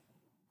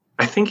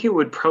 I think it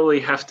would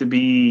probably have to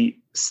be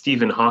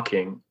Stephen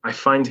Hawking. I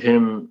found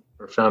him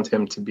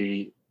to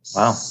be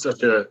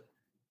such a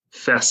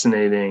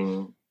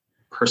fascinating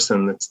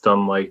person that's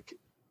done like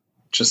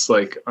just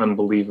like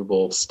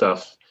unbelievable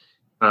stuff.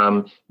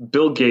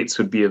 Bill Gates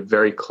would be a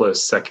very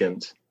close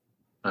second,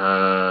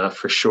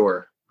 for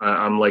sure.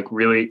 I'm like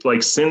really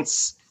like,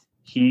 since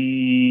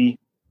he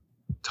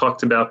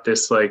talked about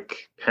this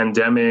like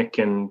pandemic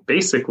and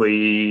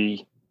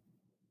basically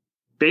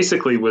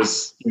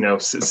was, you know,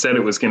 said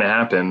it was going to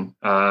happen.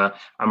 I'm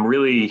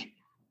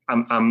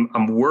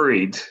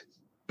worried,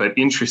 but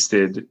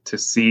interested to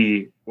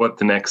see what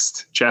the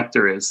next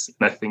chapter is.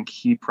 And I think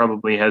he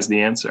probably has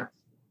the answer.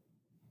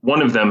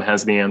 One of them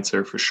has the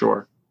answer for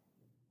sure.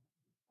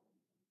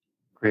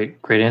 Great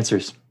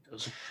answers.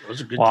 Those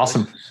are good.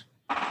 Awesome.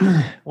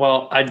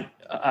 Well, I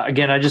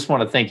just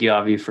want to thank you,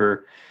 Avi,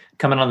 for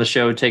coming on the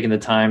show, taking the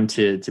time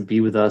to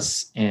be with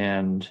us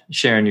and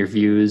sharing your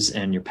views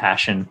and your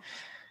passion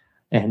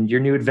and your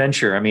new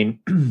adventure. I mean,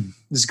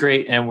 this is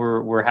great. And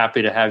we're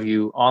happy to have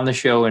you on the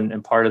show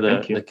and part of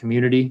the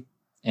community.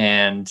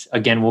 And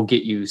again, we'll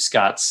get you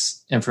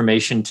Scott's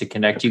information to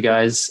connect you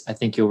guys. I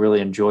think you'll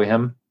really enjoy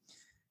him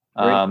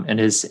and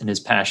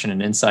his passion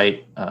and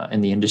insight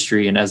in the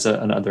industry and as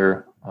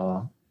another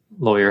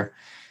lawyer.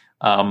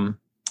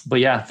 But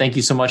yeah, thank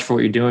you so much for what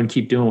you're doing.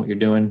 Keep doing what you're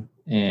doing.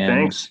 And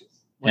thanks.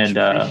 Much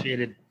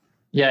appreciated.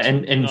 Yeah.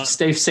 And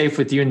stay safe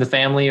with you and the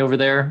family over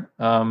there.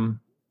 And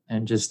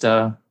just,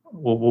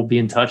 we'll be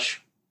in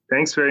touch.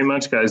 Thanks very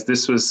much, guys.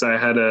 I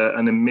had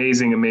an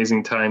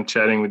amazing time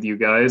chatting with you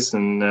guys.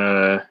 And,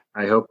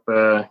 I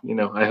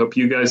hope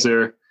you guys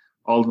are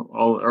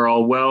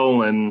all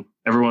well and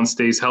everyone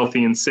stays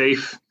healthy and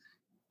safe.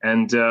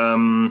 And,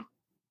 I'm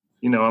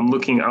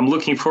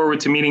looking forward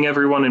to meeting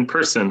everyone in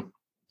person.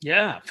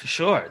 Yeah, for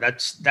sure.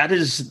 That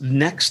is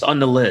next on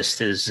the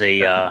list is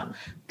a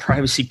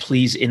Privacy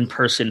Please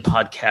in-person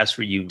podcast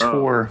for you.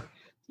 Tour.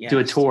 Yes. Do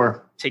a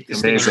tour. Take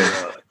this amazing.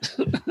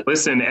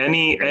 Listen,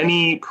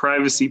 any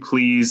Privacy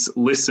Please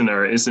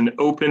listener is an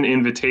open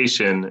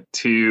invitation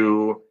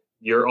to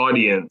your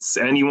audience.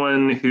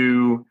 Anyone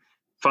who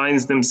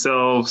finds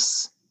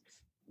themselves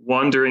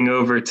wandering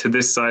over to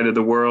this side of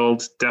the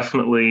world,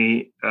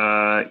 definitely,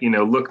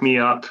 look me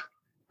up.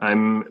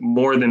 I'm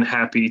more than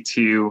happy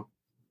to,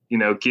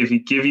 give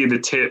you the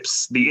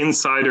tips, the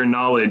insider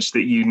knowledge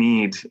that you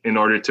need in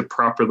order to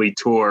properly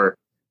tour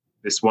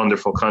this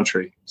wonderful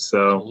country.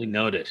 So totally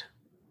noted.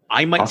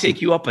 I might Awesome.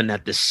 take you up on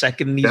that the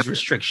second these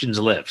restrictions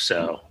lift.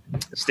 So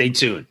stay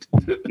tuned.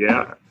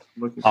 Yeah.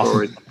 Looking Awesome.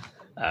 forward.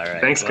 All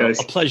right. Thanks, guys.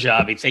 A pleasure,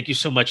 Avi. Thank you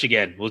so much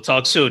again. We'll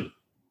talk soon.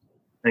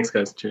 Thanks,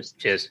 guys. Cheers.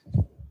 Cheers.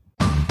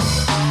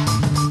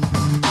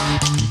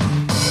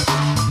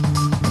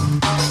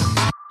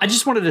 I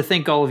just wanted to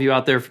thank all of you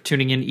out there for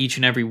tuning in each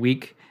and every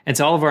week, and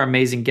to all of our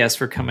amazing guests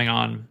for coming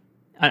on.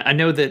 I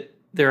know that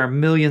there are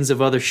millions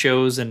of other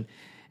shows, and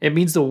it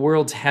means the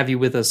world to have you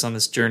with us on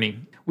this journey.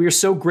 We are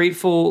so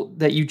grateful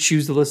that you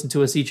choose to listen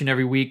to us each and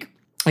every week.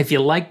 If you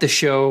like the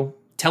show,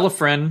 tell a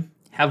friend,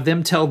 have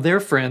them tell their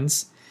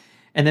friends,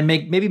 and then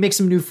maybe make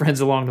some new friends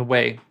along the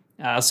way,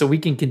 so we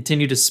can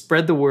continue to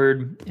spread the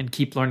word and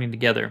keep learning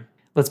together.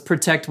 Let's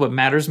protect what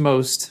matters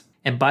most.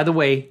 And by the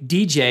way,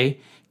 DJ,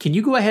 can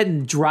you go ahead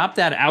and drop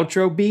that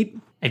outro beat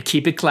and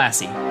keep it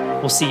classy?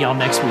 We'll see y'all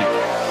next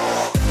week.